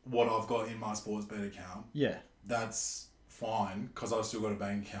lose what I've got in my sports bet account, yeah, that's fine because I've still got a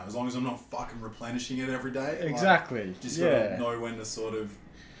bank account. As long as I'm not fucking replenishing it every day. exactly. Like, just yeah. gotta know when to sort of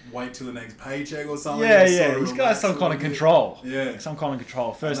wait till the next paycheck or something. Yeah, to yeah. sort of He's got to have relax some a kind of little bit. control. Yeah. Some kind of control.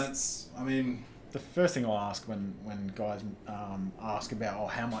 And First, that's, I mean, the first thing I ask when guys ask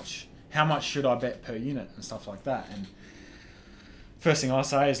about, how much should I bet per unit and stuff like that, and first thing I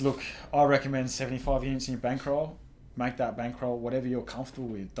say is, look, I recommend 75 units in your bankroll. Make that bankroll whatever you're comfortable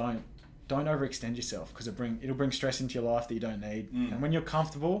with. Don't overextend yourself, because it'll bring stress into your life that you don't need. And when you're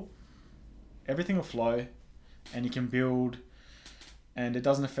comfortable, everything will flow, and you can build, and it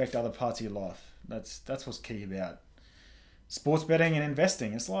doesn't affect other parts of your life. That's what's key about sports betting and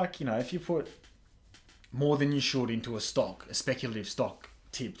investing. It's like, you know, if you put more than you should into a speculative stock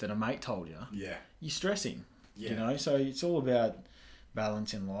tip that a mate told you, yeah. you're stressing. Yeah. You know, so it's all about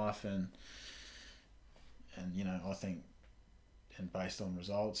balance in life, and you know, I think, and based on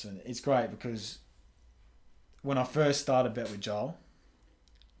results, and it's great because when I first started Bet with Joel,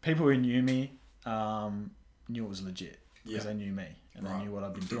 people who knew me knew it was legit because they knew me and they knew what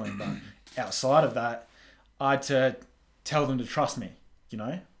I'd been doing. But outside of that, I had to tell them to trust me, you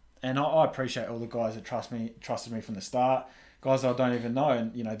know. And I appreciate all the guys that trusted me from the start. Guys that I don't even know,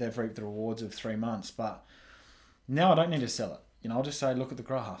 and you know, they've reaped the rewards of 3 months. But now I don't need to sell it. You know, I'll just say, look at the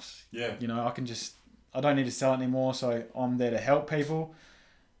graphs. Yeah. You know, I don't need to sell it anymore. So I'm there to help people.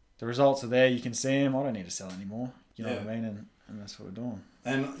 The results are there. You can see them. I don't need to sell it anymore. You know what I mean? And that's what we're doing.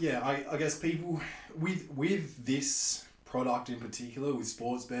 And yeah, I guess people with this product in particular, with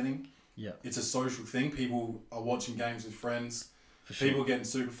sports betting, Yeah. it's a social thing. People are watching games with friends. For sure. People getting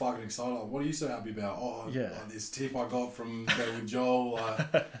super fucking excited. Like, what are you so happy about? Oh, like this tip I got from Bet with Joel.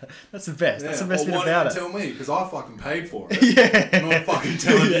 That's the best. Yeah. That's the best bit why about didn't it. you tell me? Because I fucking paid for it. Yeah. I'm not fucking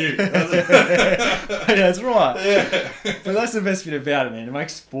telling you. Yeah, that's right. Yeah. But that's the best bit about it, man. It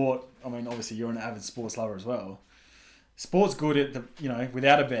makes sport. I mean, obviously you're an avid sports lover as well. Sport's good at the, you know,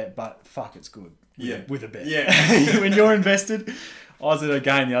 without a bet, but fuck, it's good. With a bet. Yeah. When you're invested. I was at a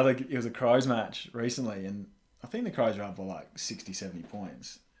game it was a Crows match recently, and I think the Crows were up by like 60, 70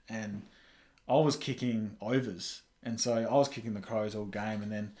 points. And I was kicking overs. And so I was kicking the Crows all game,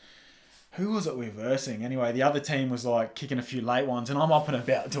 and then who was it we were versing? Anyway, the other team was like kicking a few late ones, and I'm up and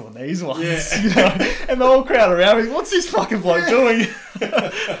about doing these ones. Yeah. You know? And the whole crowd around me, what's this fucking bloke doing?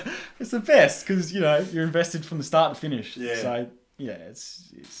 It's the best because, you know, you're invested from the start to finish. Yeah. So yeah,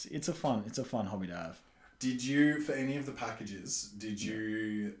 it's a fun hobby to have. Did you, for any of the packages,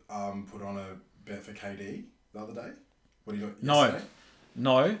 put on a bet for KD the other day? What do you got yesterday?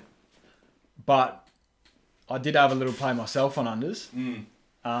 No, but I did have a little play myself on unders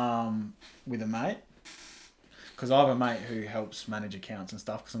with a mate, because I have a mate who helps manage accounts and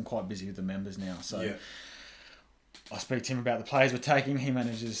stuff because I'm quite busy with the members now. So I speak to him about the plays we're taking. He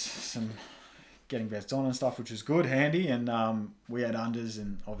manages some getting bets on and stuff, which is good, handy. And we had unders,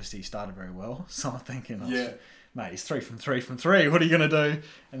 and obviously he started very well. So I'm thinking, mate, he's 3 from 3. What are you going to do?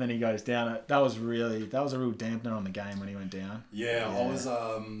 And then he goes down. That was a real dampener on the game when he went down. Yeah, I was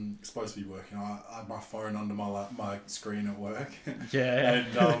supposed to be working. I had my phone under my screen at work. Yeah.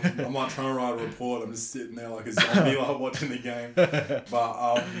 And I'm like trying to write a report. I'm just sitting there like a zombie, like watching the game. But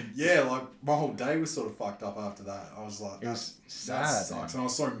like my whole day was sort of fucked up after that. I was like, that sucks. Man. And I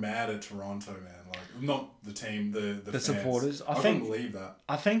was so mad at Toronto, man. Like, not the team, the fans. Supporters. I couldn't believe that.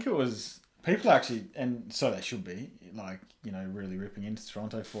 I think it was people actually, and so they should be, like, you know, really ripping into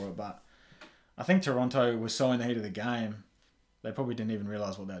Toronto for it. But I think Toronto was so in the heat of the game, they probably didn't even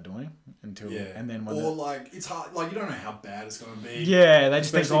realise what they were doing until, and then when it's hard, like, you don't know how bad it's going to be. Yeah, they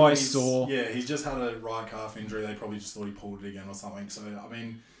just think, he's sore. Yeah, he's just had a right calf injury. They probably just thought he pulled it again or something. So, I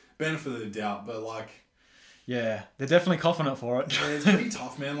mean, benefit of the doubt, but like... Yeah, they're definitely coughing it for it. Yeah, it's pretty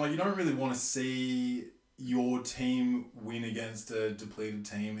tough, man. Like, you don't really want to see your team win against a depleted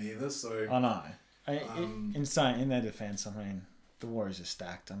team either. So I know. Insane in their defence. I mean, the Warriors are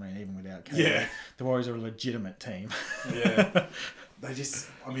stacked. I mean, even without KD, Yeah. the Warriors are a legitimate team. Yeah. They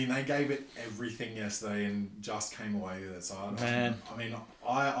they gave it everything yesterday and just came away with it. So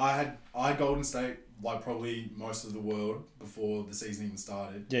I had Golden State like probably most of the world before the season even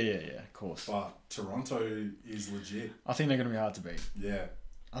started. Yeah, of course. But Toronto is legit. I think they're going to be hard to beat. Yeah.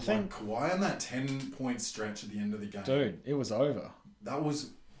 I think Kawhi on that 10-point stretch at the end of the game. Dude, it was over. That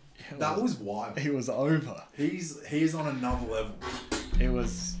was wild. It was over. He's on another level. It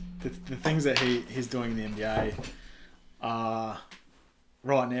was the things that he's doing in the NBA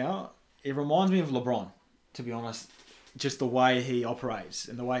right now. It reminds me of LeBron, to be honest. Just the way he operates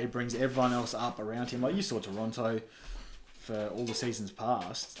and the way he brings everyone else up around him. Like you saw Toronto for all the seasons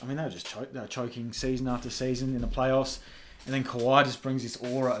past. I mean, they were choking season after season in the playoffs, and then Kawhi just brings this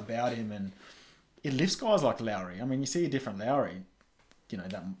aura about him, and it lifts guys like Lowry. I mean, you see a different Lowry. You know,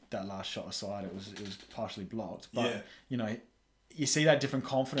 that last shot aside, it was partially blocked, but Yeah. you know, you see that different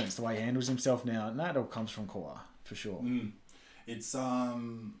confidence, the way he handles himself now, and that all comes from Kawhi for sure. It's a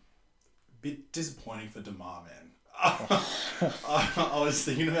bit disappointing for DeMar, man. I was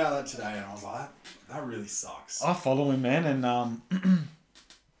thinking about that today, and I was like, that really sucks. I follow him, man, and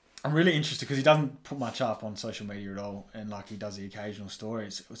I'm really interested because he doesn't put much up on social media at all, and like he does the occasional story.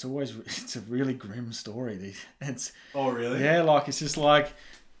 It's a really grim story. Oh, really? Yeah, like it's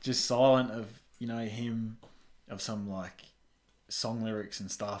just silent of him, of some like song lyrics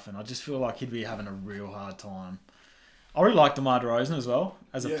and stuff, and I just feel like he'd be having a real hard time. I really like DeMar DeRozan as well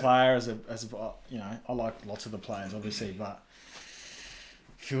as a player, as a I like lots of the players obviously, but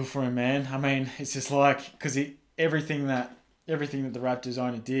feel for him, man. I mean, it's just like because everything that the Raptors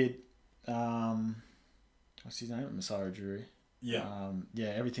owner did, what's his name? Masai Ujiri. Yeah.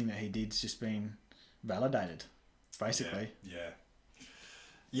 Everything that he did's just been validated, basically.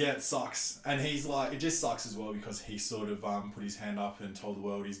 Yeah, it sucks. And he's like, it just sucks as well because he sort of put his hand up and told the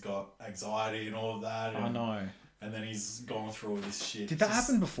world he's got anxiety and all of that. And, I know. And then he's gone through all this shit. Did that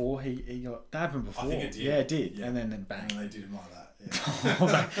happen before? That happened before. I think it did. Yeah, it did. Yeah. And then bang. And they did him like that.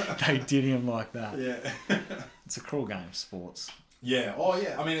 Yeah. they did him like that. Yeah. It's a cruel game, sports. Yeah. Oh,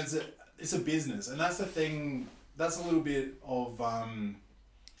 yeah. I mean, it's a business, and that's the thing. That's a little bit of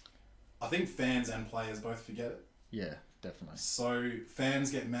I think fans and players both forget it. Yeah, definitely. So fans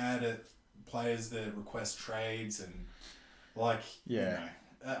get mad at players that request trades and like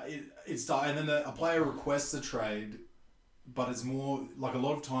it's and then a player requests a trade, but it's more like a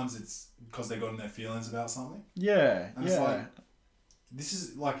lot of times it's because they got in their feelings about something. Yeah, and it's like this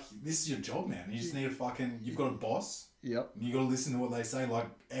is your job, man. You just need you've got a boss. Yep. And you got to listen to what they say, like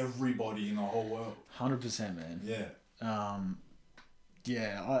everybody in the whole world. 100%, man. Yeah.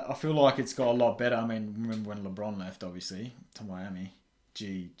 I feel like it's got a lot better. I mean, remember when LeBron left, obviously, to Miami?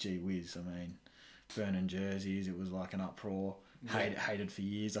 Gee whiz. I mean, burning jerseys. It was like an uproar. Hated for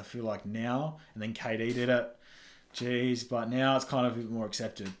years. I feel like now, and then KD did it. Jeez, but now it's kind of a bit more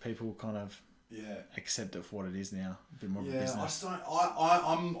accepted. People kind of accept it for what it is now. A bit more of a business. I just don't.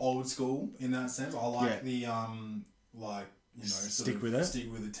 I'm old school in that sense. I like the stick with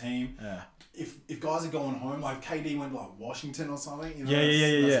the team. Yeah. If guys are going home, like KD went to like Washington or something. You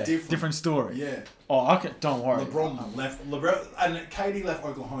know, that's different story. Yeah. Oh, don't worry. LeBron left. And KD left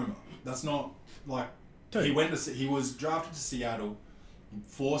Oklahoma. That's not like. Dude. He was drafted to Seattle,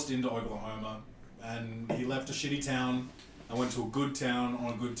 forced into Oklahoma, and he left a shitty town and went to a good town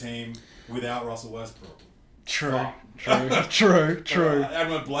on a good team without Russell Westbrook. True. And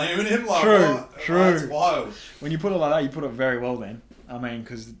we're blaming him? Like, True. That's wild. When you put it like that, you put it very well then. I mean,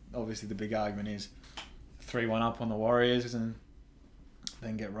 because obviously the big argument is 3-1 up on the Warriors and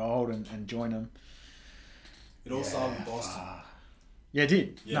then get rolled and join them. It all started in Boston. Yeah, it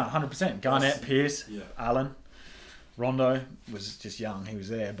did. Yeah. No, 100%. Garnett, Pierce, Yeah. Allen, Rondo was just young. He was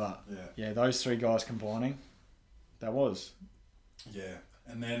there. But, those three guys combining, that was. Yeah.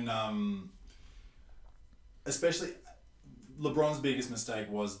 And then, especially, LeBron's biggest mistake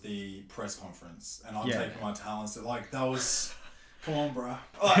was the press conference. And I'm taking my talents. Like, that was... Come on, bro.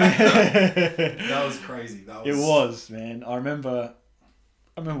 That was crazy. It was, man. I remember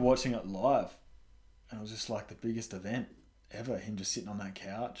watching it live. And it was just like the biggest event ever, him just sitting on that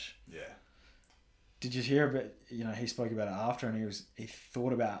couch. Yeah. Did you hear about, he spoke about it after, and he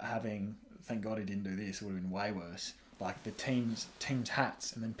thought about having, thank God he didn't do this, it would have been way worse, like the team's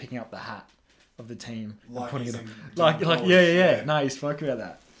hats and then picking up the hat of the team and putting it on. Yeah. No, he spoke about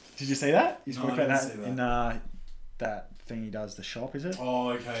that. Did you see that? He spoke about that in that thing he does, the shop, is it? Oh,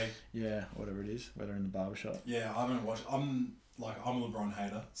 okay. Yeah, whatever it is, whether in the barbershop. Yeah, I haven't watched. I'm a LeBron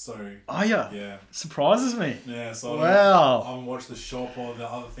hater, so... Are ya? Yeah. Surprises me. Yeah, so wow. I haven't watched the shop or the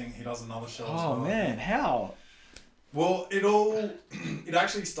other thing. He does another show as well. Oh, man, how? Well, it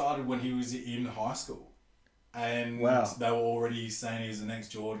actually started when he was in high school. And Wow. they were already saying he's the next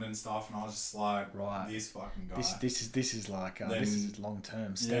Jordan and stuff, and I was just like, Right. this fucking guy. This is like Then- this is long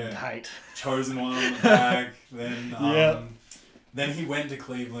term stemmed Yeah. hate. Chosen one on the bag. Then Yeah. then he went to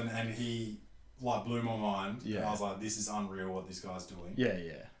Cleveland and he like blew my mind. Yeah. And I was like, this is unreal what this guy's doing. Yeah,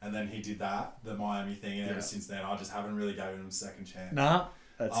 yeah. And then he did the Miami thing, and Yeah. ever since then I just haven't really given him a second chance. Nah,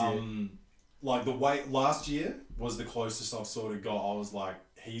 that's it. Like the weight last year was the closest I've sort of got. I was like,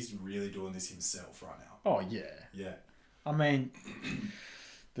 he's really doing this himself right now. Oh yeah. Yeah. I mean,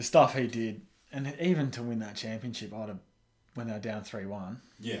 the stuff he did, and even to win that championship, when they were down 3-1,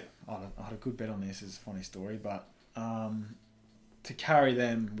 Yeah. I had a good bet on this. It's a funny story, but to carry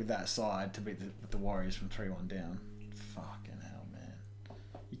them with that side to beat the Warriors from 3-1 down, fucking hell, man.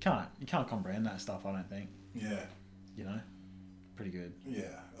 You can't comprehend that stuff. I don't think. Yeah. You know, pretty good.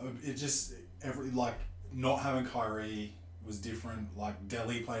 Yeah. It just not having Kyrie was different. Like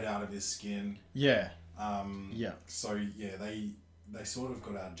Delhi played out of his skin. Yeah. Yeah. So yeah, they sort of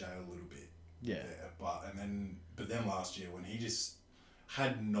got out of jail a little bit. Yeah. But then last year when he just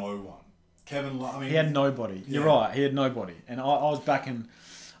had no one, Kevin Love. I mean, He had nobody. You're Yeah. right. He had nobody, and I was backing.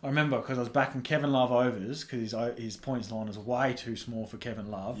 I remember because I was backing Kevin Love overs because his points line was way too small for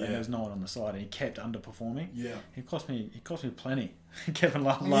Kevin Love, Yeah. and there was no one on the side, and he kept underperforming. Yeah. He cost me plenty. Kevin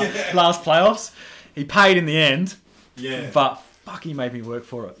Love Yeah. last playoffs, he paid in the end, Yeah. but fuck, he made me work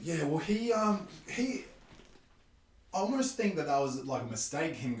for it. Yeah. Well, he I almost think that was like a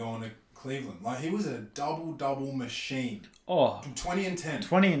mistake him going to Cleveland. Like he was a double machine. Oh, 20 and 10.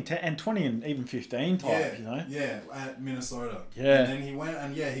 20 and 10 and 20 and even 15 type, Yeah, you know. yeah, at Minnesota. Yeah. And then he went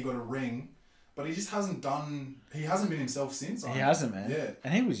and he got a ring, but he just hasn't been himself since. He hasn't, man. Yeah.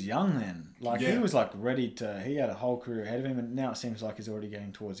 And he was young then. Like, he Yeah. was, like, he had a whole career ahead of him, and now it seems like he's already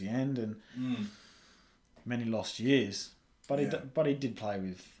getting towards the end, and many lost years. But he did play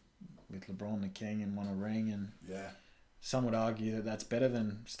with LeBron the King and won a ring, and Yeah. some would argue that that's better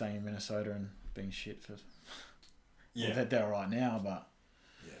than staying in Minnesota and being shit for... Yeah. Well, they're all right now, but...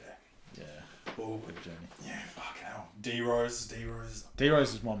 Yeah. Yeah, Well, good journey. yeah, fucking hell. D-Rose.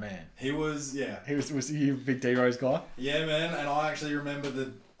 D-Rose is my man. He was, yeah. Was he a big D-Rose guy? Yeah, man. And I actually remember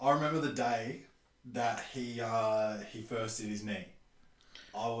the day that he first did his knee.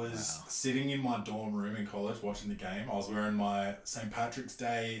 I was sitting in my dorm room in college watching the game. I was wearing my St. Patrick's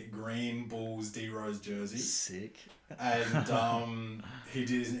Day green Bulls D-Rose jersey. Sick. And he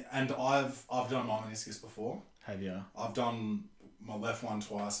did, and I've done my meniscus before. Have you? I've done my left one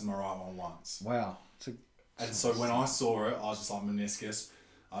twice and my right one once. Wow. And so when I saw it, I was just like, meniscus.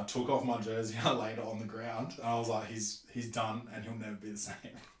 I took off my jersey, I laid it on the ground, and I was like, he's done, and he'll never be the same.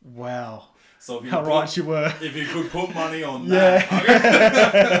 Wow. So if you How right you were. if you could put money on Yeah.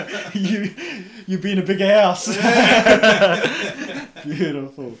 that, you be in a bigger house.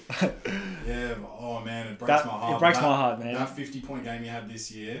 Beautiful. yeah. But, oh man, it breaks my heart. It breaks my heart, man. That 50-point game you had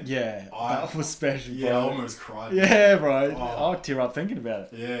this year. Yeah, that was special, bro. Yeah, I almost cried. Yeah, bro. Oh. I'll tear up thinking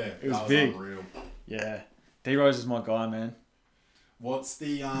about it. Yeah, It was that big. Unreal. Yeah. D-Rose is my guy, man. What's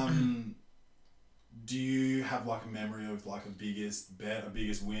the do you have like a memory of like a biggest bet, a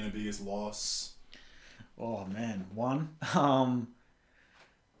biggest win, a biggest loss? Oh man, one.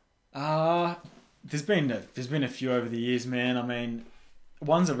 There's been a few over the years, man. I mean,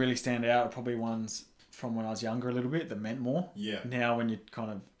 ones that really stand out are probably ones from when I was younger a little bit that meant more. Yeah. Now when you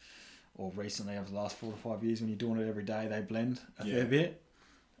kind of, or recently over the last 4 to 5 years, when you're doing it every day, they blend a Yeah. fair bit.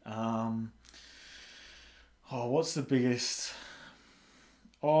 What's the biggest?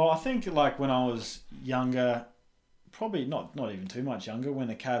 I think like when I was younger, probably not even too much younger, when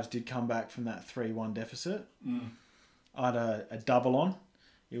the Cavs did come back from that 3-1 deficit, I had a double on.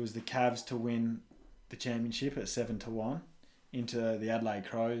 It was the Cavs to win the championship at 7-1 into the Adelaide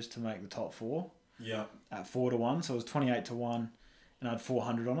Crows to make the top 4 Yeah. at 4-1. So it was 28-1 and I had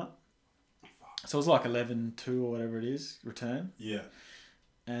 400 on it. So it was like 11-2 or whatever it is, return. Yeah.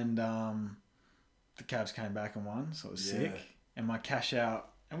 And the Cavs came back and won, so it was Yeah. sick. And my cash out,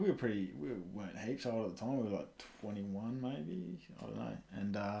 and we weren't heaps old at the time. We were like 21 maybe, I don't know.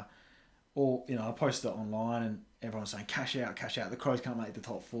 And I posted it online, and everyone was saying cash out. The Crows can't make the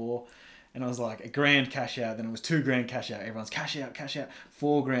top 4. And I was like, $1,000 cash out. Then it was $2,000 cash out. Everyone's cash out.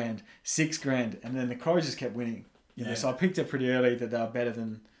 $4,000, $6,000, and then the Crows just kept winning. You know, Yeah. so I picked it pretty early that they were better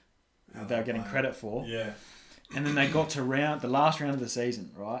than How they were they getting play. credit for. Yeah. And then they got to the last round of the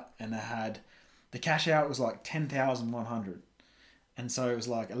season, right? And they had, the cash out was like 10,100. And so it was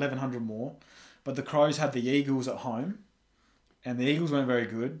like 1,100 more. But the Crows had the Eagles at home. And the Eagles weren't very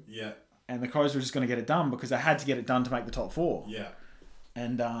good. Yeah. And the Crows were just going to get it done because they had to get it done to make the top 4. Yeah.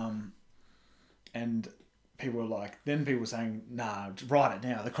 And people were saying, nah, write it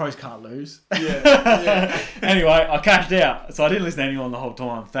now. The Crows can't lose. Yeah. Anyway, I cashed out. So I didn't listen to anyone the whole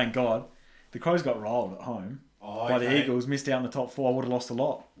time, thank God. The Crows got rolled at home by the Eagles, missed out in the top 4. I would have lost a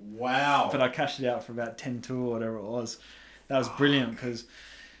lot. Wow. But I cashed it out for about 10-2 or whatever it was. That was brilliant because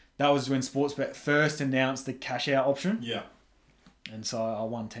that was when Sportsbet first announced the cash out option. Yeah. And so I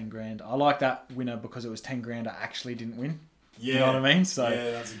won 10 grand. I like that winner because it was 10 grand I actually didn't win. Yeah. You know what I mean? So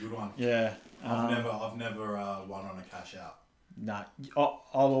yeah, that's a good one. yeah. I've never won on a cash out. Nah, I'll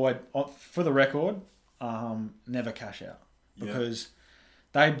always, for the record, never cash out because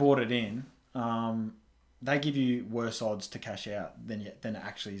they bought it in. They give you worse odds to cash out than it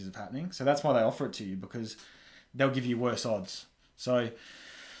actually is happening. So that's why they offer it to you, because they'll give you worse odds. So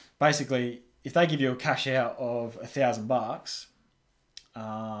basically, if they give you a cash out of $1,000,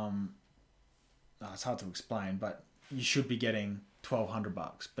 it's hard to explain, but you should be getting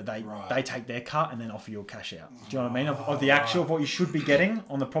 $1,200, but they take their cut and then offer you a cash out. Do you know what I mean? Of the actual of what you should be getting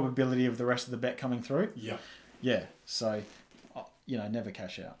on the probability of the rest of the bet coming through. Yeah. Yeah. So, never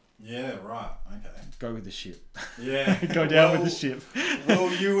cash out. Yeah. Right. Okay. Go with the ship. Yeah. Go down with the ship.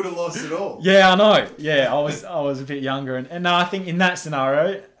 Well, you would have lost it all. Yeah, I know. Yeah, I was a bit younger, and no, I think in that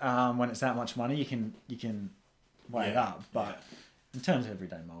scenario, when it's that much money, you can weigh it up. But in terms of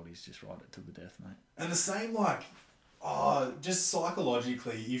everyday multis, just ride it to the death, mate. And the same, just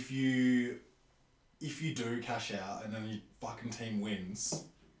psychologically, if you do cash out and then your fucking team wins,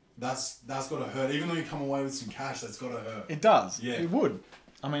 that's got to hurt. Even though you come away with some cash, that's got to hurt. It does. Yeah. It would.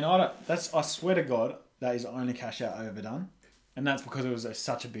 I mean, I swear to God, that is the only cash out I've ever done, and that's because it was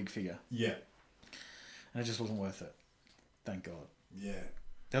such a big figure. Yeah. And it just wasn't worth it. Thank God. Yeah.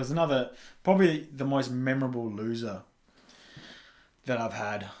 There was another, probably the most memorable loser that I've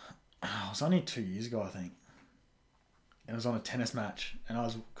had. It was only 2 years ago, I think. And it was on a tennis match. And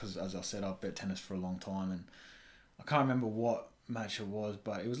because as I said, I've bet tennis for a long time. And I can't remember what match it was,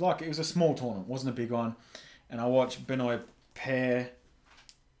 but it was a small tournament. It wasn't a big one. And I watched Benoit Paire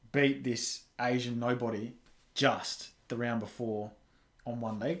beat this Asian nobody just the round before on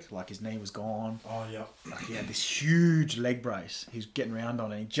one leg. Like his knee was gone. Oh, yeah. Like he had this huge leg brace he was getting around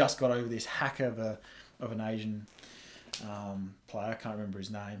on, and he just got over this hacker of an Asian player. I can't remember his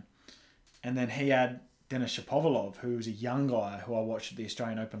name. And then he had Denis Shapovalov, who was a young guy who I watched at the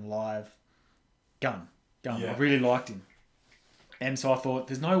Australian Open live. Gun. Yeah. I really liked him. And so I thought,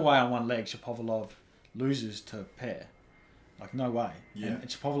 there's no way on one leg Shapovalov loses to Paire. Like, no way. Yeah. And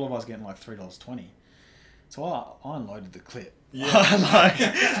Shapovalov was getting like $3.20. So I unloaded the clip. Yeah. I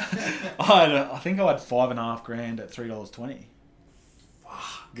think I had $5,500 at $3.20.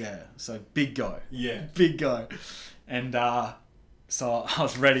 Fuck. Yeah. So big go. Yeah. Big go. And so I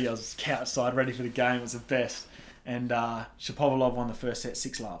was ready. I was couch side ready for the game. It was the best. And Shapovalov won the first set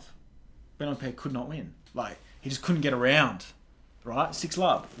 6-love. Benoit Paire could not win. Like, he just couldn't get around. Right?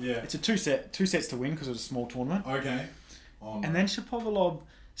 6-love. Yeah. It's a two sets to win because it was a small tournament. Okay. Oh, no. And then Shapovalov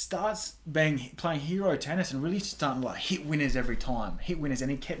starts playing hero tennis and really starting to like hit winners every time.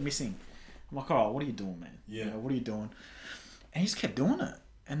 And he kept missing. I'm like, all right, what are you doing, man? Yeah. What are you doing? And he just kept doing it.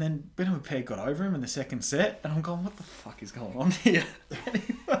 And then Benoit Paire got over him in the second set. And I'm going, what the fuck is going on here?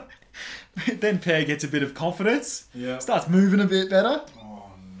 Then Paire gets a bit of confidence. Yeah. Starts moving a bit better. Oh,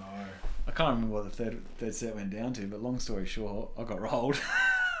 no. I can't remember what the third set went down to, but long story short, I got rolled.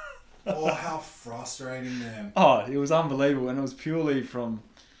 Oh, how frustrating, man. Oh, it was unbelievable. And it was purely from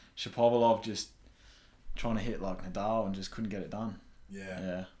Shapovalov just trying to hit like Nadal and just couldn't get it done. Yeah.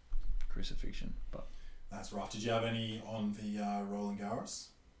 Yeah. Crucifixion. But That's rough. Did you have any on the Roland Garros?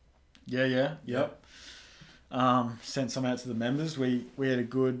 yeah. Yep. Sent some out to the members. We had a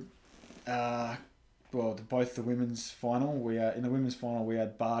good both the women's final. In the women's final we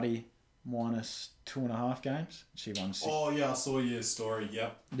had Barty minus 2.5 games. She won 6. Oh yeah, I saw your story.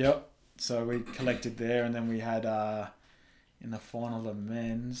 Yep. So we collected there, and then we had in the final of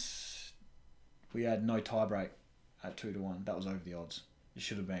men's, we had no tiebreak at 2-1. That was over the odds. It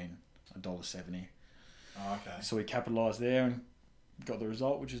should have been $1.70. Oh, okay. So we capitalised there and got the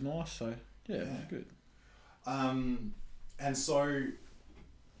result, which is nice. So yeah, it was good. And so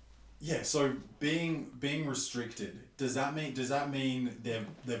being restricted, does that mean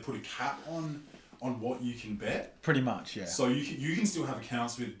they've put a cap on what you can bet? Pretty much, yeah. So you can still have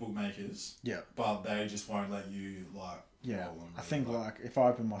accounts with bookmakers. Yeah. But they just won't let you like. Yeah. roll them I think like if I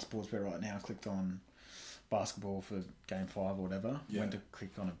open my sports bet right now, clicked on basketball for game 5 or whatever, went to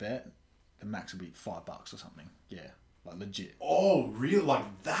click on a bet, the max would be $5 or something. Yeah. Like legit. Oh, really? Like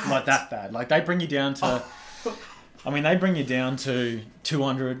that? Like that bad. Like they bring you down to they bring you down to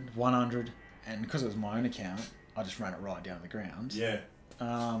 200, 100, and because it was my own account, I just ran it right down the ground. Yeah.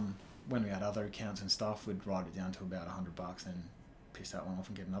 when we had other accounts and stuff, we'd write it down to about $100, then piss that one off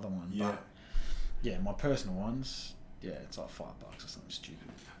and get another one. Yeah. But yeah, my personal ones, yeah, it's like $5 or something stupid.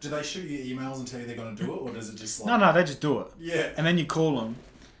 Do they shoot you emails and tell you they're going to do it, or does it just No, they just do it. Yeah. And then you call them.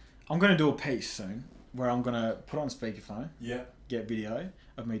 I'm going to do a piece soon where I'm going to put on speakerphone, Yeah. get video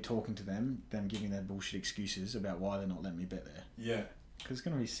of me talking to them giving their bullshit excuses about why they're not letting me bet there. Yeah. Because it's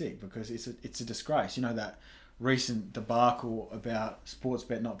going to be sick, because it's a disgrace. You know that recent debacle about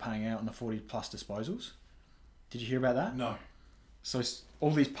Sportsbet not paying out on the 40 plus disposals? Did you hear about that? No. So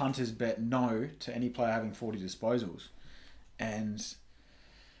all these punters bet no to any player having 40 disposals. And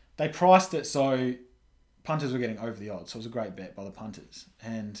they priced it so punters were getting over the odds. So it was a great bet by the punters.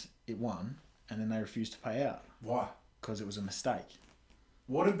 And it won. And then they refused to pay out. Why? Because it was a mistake.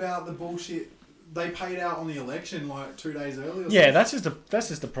 What about the bullshit? They paid out on the election like 2 days earlier. Yeah, that's just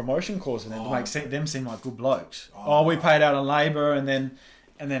a promotion clause for them to make them seem like good blokes. Oh, we paid out on Labor, and then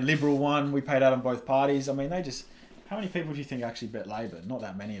Liberal won. We paid out on both parties. I mean, they just... How many people do you think actually bet Labor? Not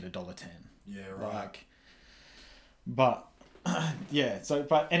that many at $1.10. Yeah, right. But yeah. So,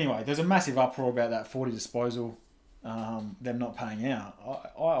 but anyway, there's a massive uproar about that 40 disposal, them not paying out.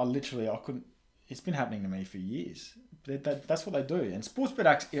 I literally couldn't. It's been happening to me for years. That's what they do. And Sportsbet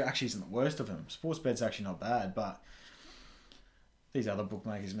actually isn't the worst of them. Sportsbet's actually not bad, but these other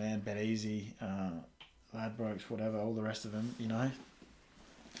bookmakers, man, BetEasy, Ladbrokes, whatever, all the rest of them, you know,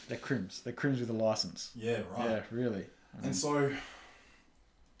 they're crims. They're crims with a license. Yeah, right. Yeah, really. And so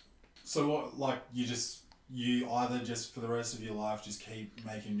what? Like you either just for the rest of your life just keep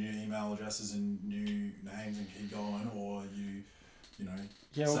making new email addresses and new names and keep going, or you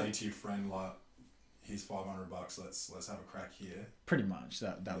know, say to your friend like, here's $500, let's have a crack here. Pretty much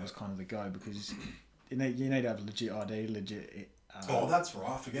that was kind of the go, because you need to have legit ID, legit. That's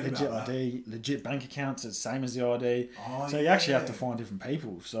right. Forget legit about ID, that. legit bank accounts. It's the same as the ID. Oh, so you actually have to find different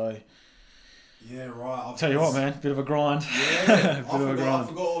people. So yeah, right. I'll tell you what, man, bit of a grind. Yeah, I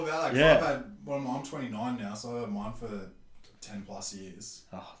forgot all about that. Yeah. I've had I'm 29 now, so I've had mine for 10 plus years.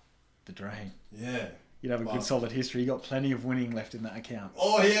 Oh, the drain. Yeah. You'd have a good solid history. You got plenty of winning left in that account.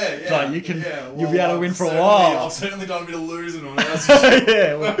 Oh yeah. So you'll be able to win for a while. I've certainly done a bit of losing on it.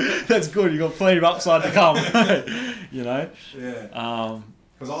 Yeah, well, that's good. You got plenty of upside to come. You know. Yeah.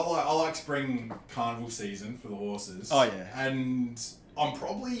 Because I like spring carnival season for the horses. Oh yeah. And I'm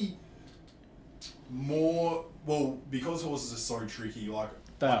probably more because horses are so tricky. Like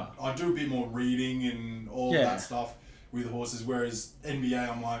I do a bit more reading and all that stuff with horses, whereas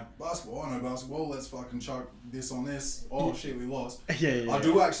NBA, I'm like, basketball, I know basketball, let's fucking chuck this on this. Oh shit, we lost. Yeah. I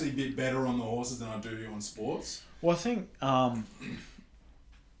do actually a bit better on the horses than I do on sports. Well, I think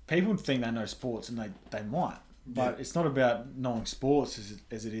people think they know sports, and they might, but it's not about knowing sports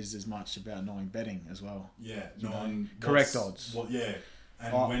as it is as much about knowing betting as well. Yeah, knowing correct odds.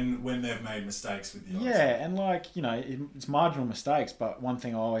 And when they've made mistakes with the odds. Yeah, and it's marginal mistakes, but one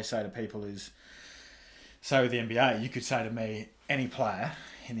thing I always say to people is, say with the NBA, you could say to me, any player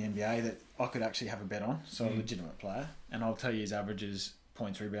in the NBA that I could actually have a bet on, so a legitimate player, and I'll tell you his averages,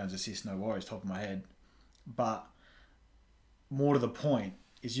 points, rebounds, assists, no worries, top of my head. But more to the point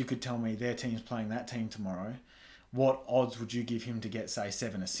is, you could tell me their team's playing that team tomorrow. What odds would you give him to get, say,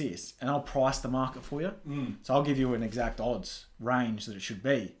 7 assists? And I'll price the market for you. So I'll give you an exact odds range that it should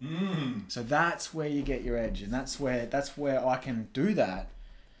be. So that's where you get your edge, and that's where I can do that,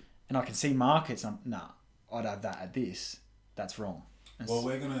 and I can see markets. I'd have that at this. That's wrong. Well,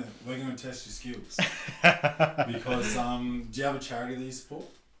 we're gonna test your skills because do you have a charity that you support?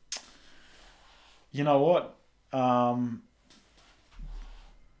 You know what? I'll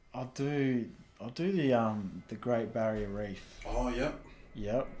do the Great Barrier Reef. Oh, yep.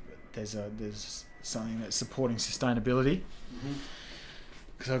 Yep. There's something that's supporting sustainability,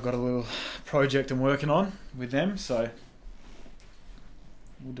 because I've got a little project I'm working on with them, so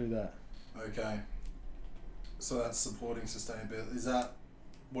we'll do that. Okay. So that's supporting sustainability. Is that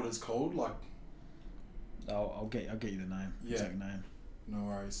what it's called? Like, I'll get you the name. Yeah. Exact name. No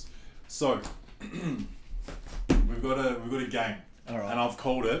worries. So we've got a game. All right. And I've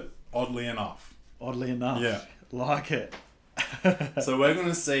called it Oddly Enough. Oddly enough. Yeah. Like it. So we're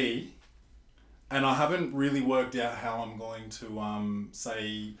gonna see, and I haven't really worked out how I'm going to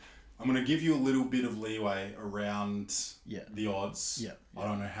say. I'm going to give you a little bit of leeway around the odds. Yeah. I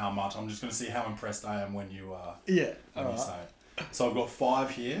don't know how much. I'm just going to see how impressed I am when you say it. So I've got 5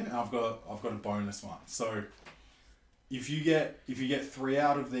 here, and I've got a bonus one. So if you get 3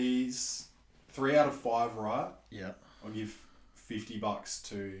 out of these, 3 out of 5 right, I'll give $50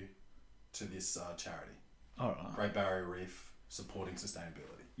 to this charity. All right. Great Barrier Reef, supporting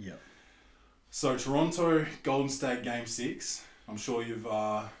sustainability. Yeah. So Toronto Golden State Game 6. I'm sure you've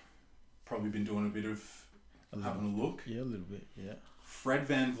probably been doing a bit of having a look. Yeah, a little bit. Yeah. Fred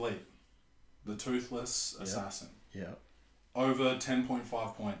VanVleet, the toothless assassin. Yeah. Over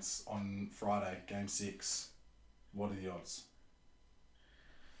 10.5 points on Friday, game 6. What are the odds?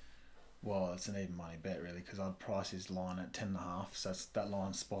 Well, it's an even money bet really because I'd price his line at 10.5, so that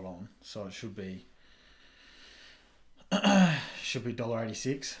line's spot on. So it should be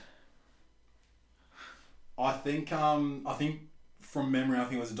 $1.86. I think from memory, I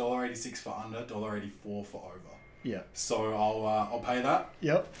think it was $1.86 for under, $1.84 for over. Yeah. So I'll pay that.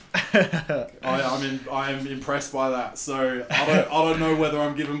 Yep. I am impressed by that. So I don't know whether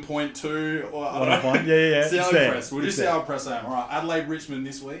I'm giving 0.2 or I don't know. Yeah. See how It's there. impressed. We'll just see how impressed I am. All right, Adelaide Richmond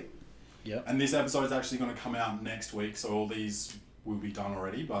this week. Yep. And this episode is actually going to come out next week, so all these will be done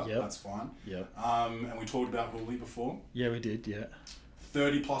already, but that's fine. Yep. And we talked about Hooley before. Yeah, we did. Yeah.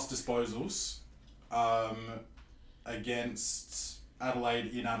 30 plus disposals against Adelaide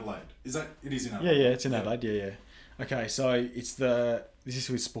in Adelaide. It is in Adelaide. Yeah, it's in Adelaide. Yeah. Okay, so this is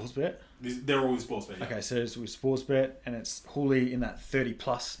with Sportsbet. They're all with Sportsbet. Yeah. Okay, so it's with Sportsbet and it's Hooley in that 30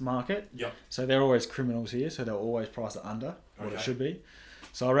 plus market. Yep. So they're always criminals here, so they'll always price it under what it Okay. should be.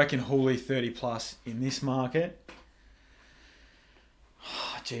 So I reckon Hooley 30 plus in this market.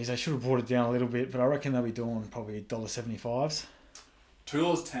 Jeez, I should have brought it down a little bit, but I reckon they'll be doing probably $1.75s.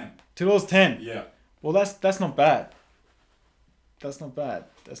 $2.10. $2.10. Yeah. Well, that's not bad. That's not bad.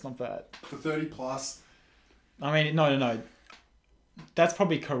 For 30 plus. I mean, no. That's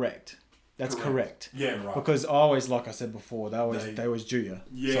probably correct. That's correct. Yeah, right. Because I always, like I said before, they always due you.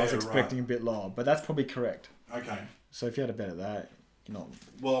 Yeah, so I was expecting a bit lower, but that's probably correct. Okay. So if you had a bet at that, you're not.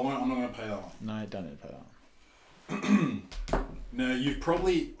 Well, I'm not going to pay that one. No, don't need to pay that one. No, you've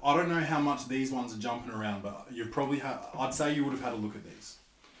probably... I don't know how much these ones are jumping around, but you've probably had... I'd say you would have had a look at these.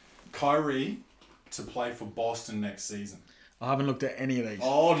 Kyrie to play for Boston next season. I haven't looked at any of these.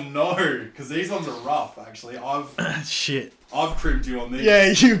 Oh, no. Because these ones are rough, actually. Shit. I've cribbed you on these. Yeah,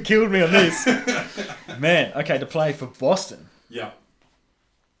 you killed me on this. Man, okay, to play for Boston. Yeah.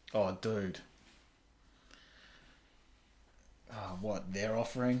 Oh, dude. What they're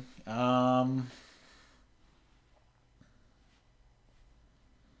offering?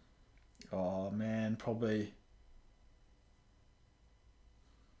 Oh man, probably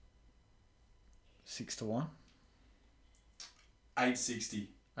 6-1. 860.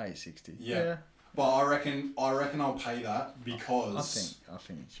 860. Yeah. But I reckon I'll pay that because... I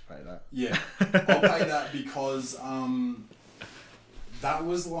think you should pay that. Yeah. I'll pay that because that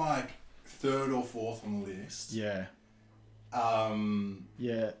was like 3rd or 4th on the list. Yeah.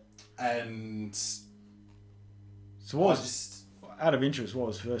 Yeah. And So what was, out of interest, what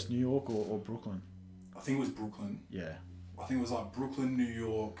was first, New York or Brooklyn? I think it was Brooklyn. Yeah. I think it was like Brooklyn, New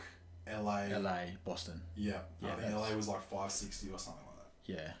York, LA. Boston. Yeah. Yeah, I think LA was like 560 or something like that.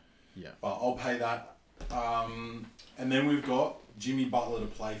 Yeah. Yeah. But I'll pay that. And then we've got Jimmy Butler to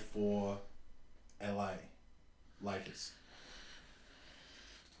play for LA Lakers.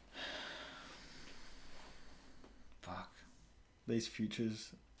 Fuck. These futures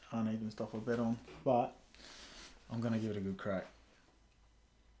aren't even stuff I bet on, but I'm going to give it a good crack.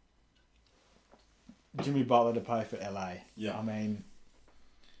 Jimmy Butler to play for LA. Yeah. I mean,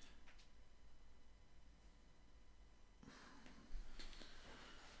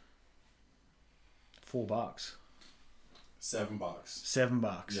 $4. $7.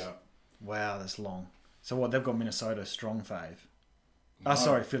 $7. Yeah. Wow, that's long. So what? They've got Minnesota strong fave. No.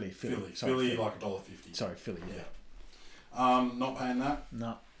 Sorry, Philly. Philly Sorry, like $1.50. Sorry, Philly. Yeah. Not paying that.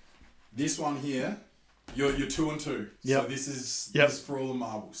 No. This one here, you're 2 and 2. Yep. So this is for all the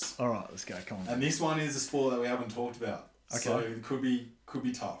marbles. All right, let's go. Come on. And this one is a sport that we haven't talked about. Okay. So it could be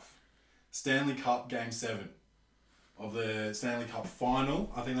tough. Stanley Cup Game 7 of the Stanley Cup Final.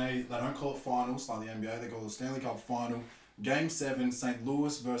 I think they don't call it finals like the NBA. They call it the Stanley Cup Final. Game 7, St.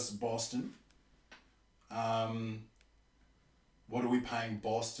 Louis versus Boston. What are we paying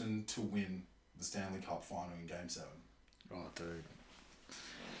Boston to win the Stanley Cup Final in Game 7? Oh, dude.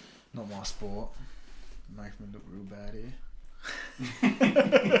 Not my sport. Make me look real bad here.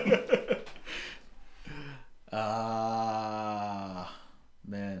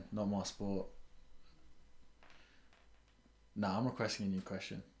 Man, not my sport. Nah, I'm requesting a new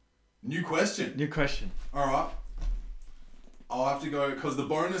question. New question. New question. All right. I'll have to go because the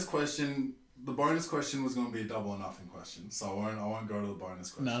bonus question was going to be a double or nothing question, so I won't go to the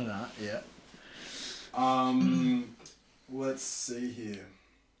bonus question. No, yeah. Let's see here.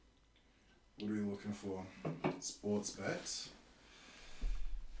 What are we looking for? Sports bet.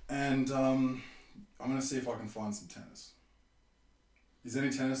 And I'm going to see if I can find some tennis. Is any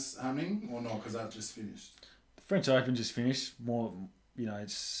tennis happening or not? Because that just finished. The French Open just finished.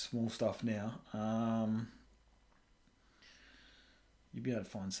 it's small stuff now. You'd be able to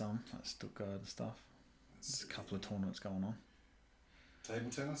find some at Stuttgart and stuff. There's a couple of tournaments going on.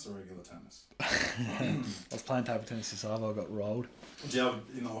 Table tennis or regular tennis? I was playing table tennis this Saturday. I got rolled. Do you have it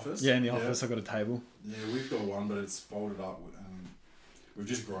in the office? Yeah, in the office I got a table. Yeah, we've got one, but it's folded up and we've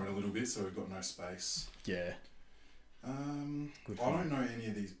just grown a little bit, so we've got no space. Yeah. I don't know any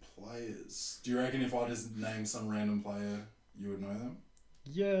of these players. Do you reckon if I just named some random player, you would know them?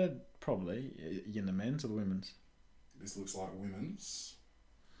 Yeah, probably. In the men's or the women's? This looks like women's.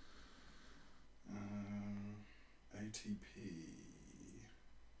 ATP.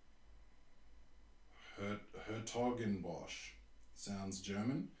 Hertogenbosch. Sounds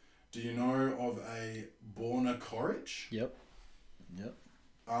German. Do you know of a Borna Koric? Yep.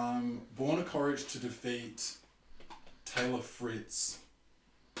 Borna Koric to defeat Taylor Fritz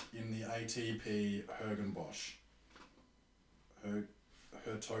in the ATP Hergenbosch.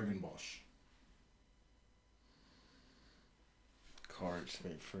 Hertogenbosch. Koric to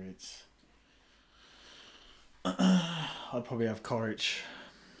beat Fritz. I'd probably have Koric.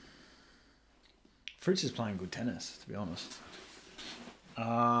 Fritz is playing good tennis, to be honest.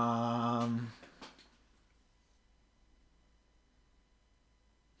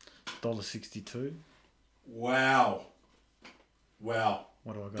 $1.62. Wow. What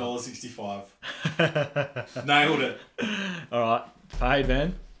do I got? $1.65. Nailed it. Alright, paid,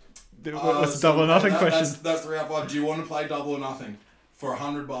 man. What's the double or nothing question? That's 3 out of 5. Do you want to play double or nothing for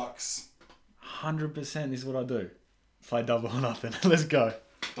 $100? 100% is what I do. Play double or nothing. Let's go.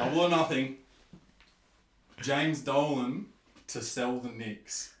 Double or nothing. James Dolan to sell the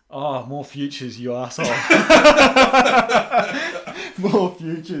Knicks. Oh, more futures, you arsehole. More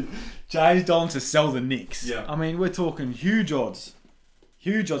futures. James Dolan to sell the Knicks. Yeah. I mean, we're talking huge odds.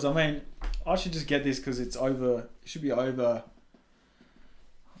 Huge odds. I mean, I should just get this because it's over. It should be over.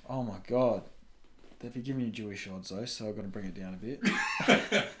 Oh my God. They'd be giving you Jewish odds though, so I've got to bring it down a bit.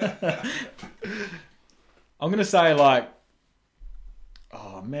 I'm going to say like,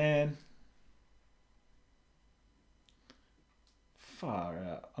 oh man. Far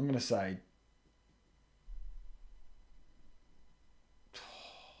out. I'm going to say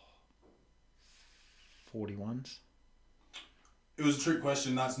 41s. It was a trick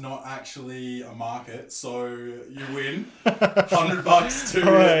question. That's not actually a market, so you win $100 to the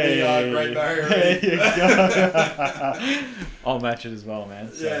Great Barrier Reef. There you go. I'll match it as well,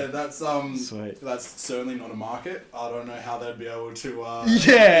 man. So. Yeah, that's Sweet. That's certainly not a market. I don't know how they'd be able to.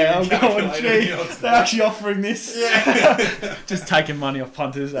 Yeah, I'm going. calculate Gee, any odds they're there. actually offering this. Yeah. Just taking money off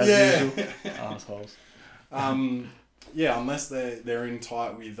punters as usual. Assholes. Yeah, unless they're in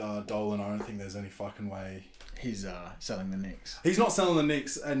tight with Dolan, I don't think there's any fucking way. He's selling the Knicks. He's not selling the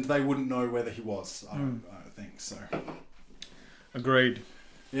Knicks, and they wouldn't know whether he was. I don't think so. Agreed.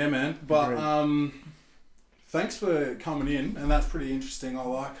 Yeah, man. But Agreed. thanks for coming in, and that's pretty interesting. I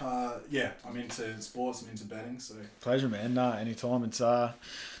like. I'm into sports. I'm into betting. So Pleasure, man. Nah, anytime. It's a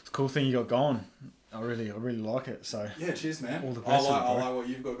cool thing you got going. I really like it. So yeah, cheers, man. All the I best. like what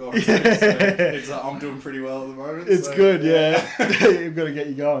you've got going. So I'm doing pretty well at the moment. It's so, good, yeah. You've got to get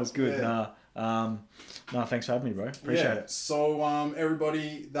you going. It's good. Yeah. Nah, thanks for having me, bro. Appreciate it. So,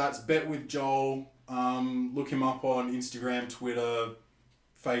 everybody, that's Bet with Joel. Look him up on Instagram, Twitter,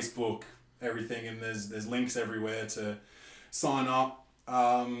 Facebook, everything, and there's links everywhere to sign up.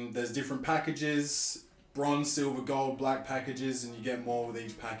 There's different packages, bronze, silver, gold, black packages, and you get more with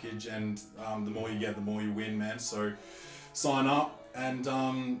each package, and the more you get, the more you win, man. So, sign up and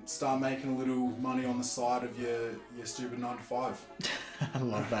start making a little money on the side of your stupid 9 to 5. I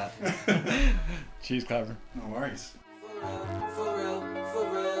love that. Cheers, Clever. No worries. For real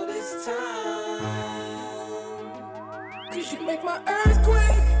this time. 'Cause you make my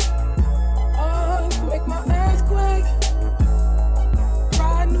earthquake. Oh, you make my earthquake.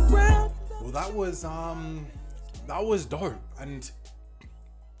 Riding around. Well, that was dope, and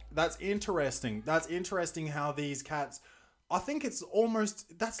that's interesting. That's interesting how these cats. I think it's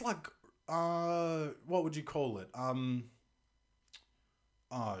almost that's like what would you call it?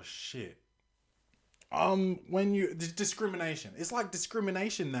 Oh shit. When you discrimination. It's like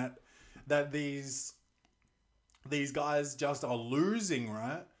discrimination that these guys just are losing,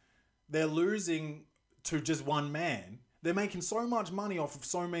 right? They're losing to just one man. They're making so much money off of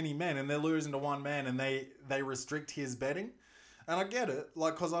so many men, and they're losing to one man, and they restrict his betting. And I get it,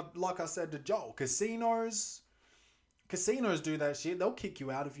 like I said to Joel, casinos do that shit. They'll kick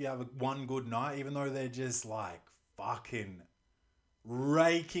you out if you have one good night, even though they're just like fucking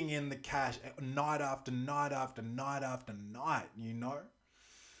raking in the cash night after night after night after night, you know?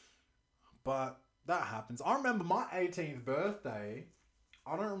 But that happens. I remember my 18th birthday,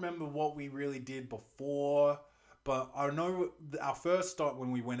 I don't remember what we really did before, but I know our first stop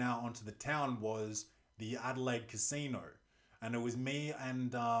when we went out onto the town was the Adelaide Casino, and it was me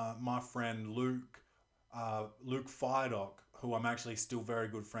and my friend Luke Fidock, who I'm actually still very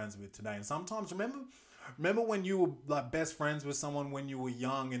good friends with today. And sometimes remember when you were like best friends with someone when you were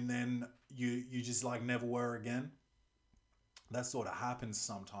young, and then you just like never were again? That sort of happens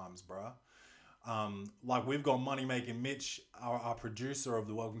sometimes, bruh. Like we've got Money Making Mitch, our producer of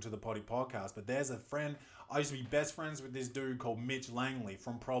the Welcome to the Potty podcast, but there's a friend. I used to be best friends with this dude called Mitch Langley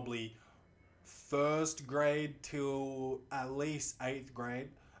from probably first grade till at least 8th grade,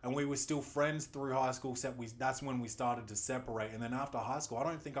 and we were still friends through high school. Except that's when we started to separate, and then after high school, I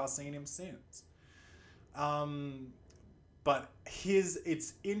don't think I've seen him since. But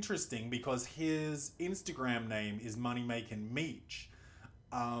it's interesting because his Instagram name is Money Making Meech.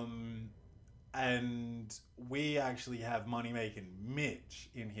 And we actually have Money Making Mitch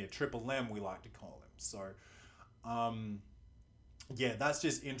in here. Triple M, we like to call him. So, yeah, that's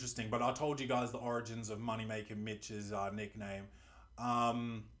just interesting. But I told you guys the origins of Money Making Mitch's nickname.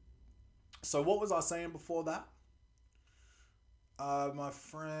 So what was I saying before that? My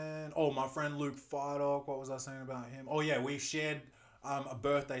friend Luke Fidock, what was I saying about him? Oh yeah, we shared a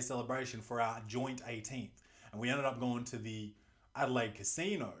birthday celebration for our joint 18th, and we ended up going to the Adelaide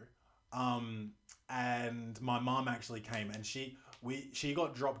Casino. And my mom actually came, and she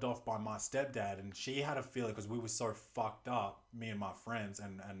got dropped off by my stepdad, and she had a feeling because we were so fucked up, me and my friends,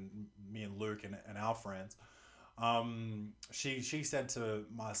 and me and Luke and our friends. She said to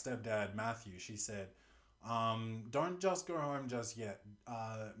my stepdad Matthew, she said, don't just go home just yet.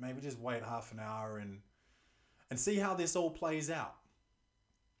 Maybe just wait half an hour and see how this all plays out.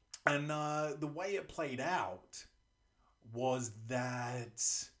 And the way it played out was that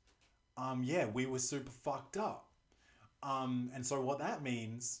we were super fucked up. And so what that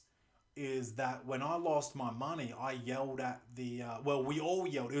means is that when I lost my money, I yelled at we all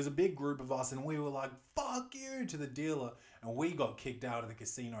yelled. It was a big group of us, and we were like, fuck you to the dealer. And we got kicked out of the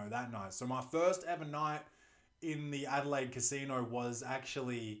casino that night. So my first ever night in the Adelaide Casino was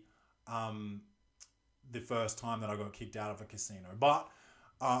actually the first time that I got kicked out of a casino. But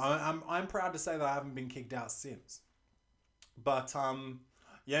I'm proud to say that I haven't been kicked out since. But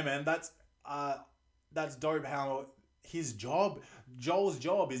yeah, man, that's dope how Joel's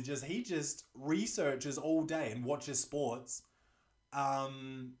job is he just researches all day and watches sports.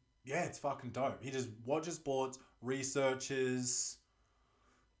 Yeah, it's fucking dope. He just watches sports, researches,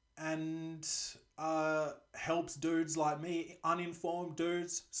 and helps dudes like me, uninformed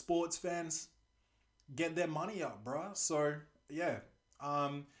dudes, sports fans, get their money up, bruh. So, yeah.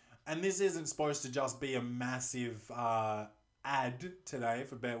 And this isn't supposed to just be a massive ad today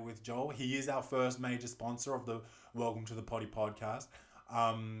for Bet with Joel. He is our first major sponsor of the Welcome to the Potty podcast.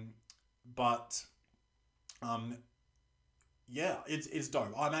 Yeah, it's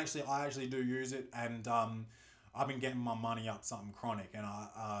dope. I actually do use it, and I've been getting my money up something chronic. And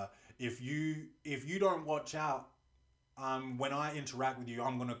if you don't watch out, when I interact with you,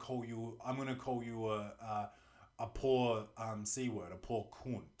 I'm gonna call you a poor C word, a poor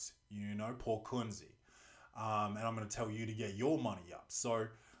cunt, poor kunzi. And I'm going to tell you to get your money up. So,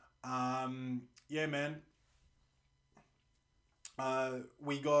 yeah, man.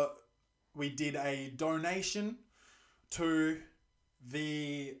 We did a donation to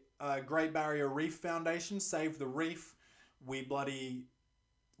the Great Barrier Reef Foundation, Save the Reef. We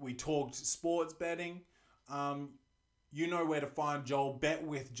talked sports betting. You know where to find Joel. Bet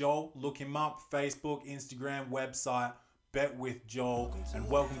with Joel. Look him up. Facebook, Instagram, website. Bet with Joel. And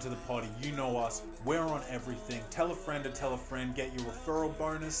welcome to the potty. You know us. We're on everything. Tell a friend to tell a friend. Get your referral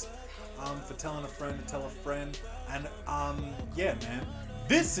bonus for telling a friend to tell a friend. And yeah, man.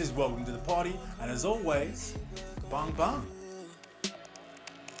 This is Welcome to the Potty. And as always, bang bang.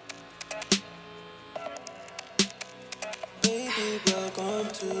 Baby, welcome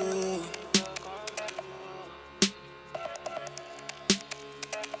to.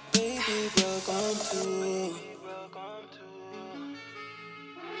 Baby, welcome to.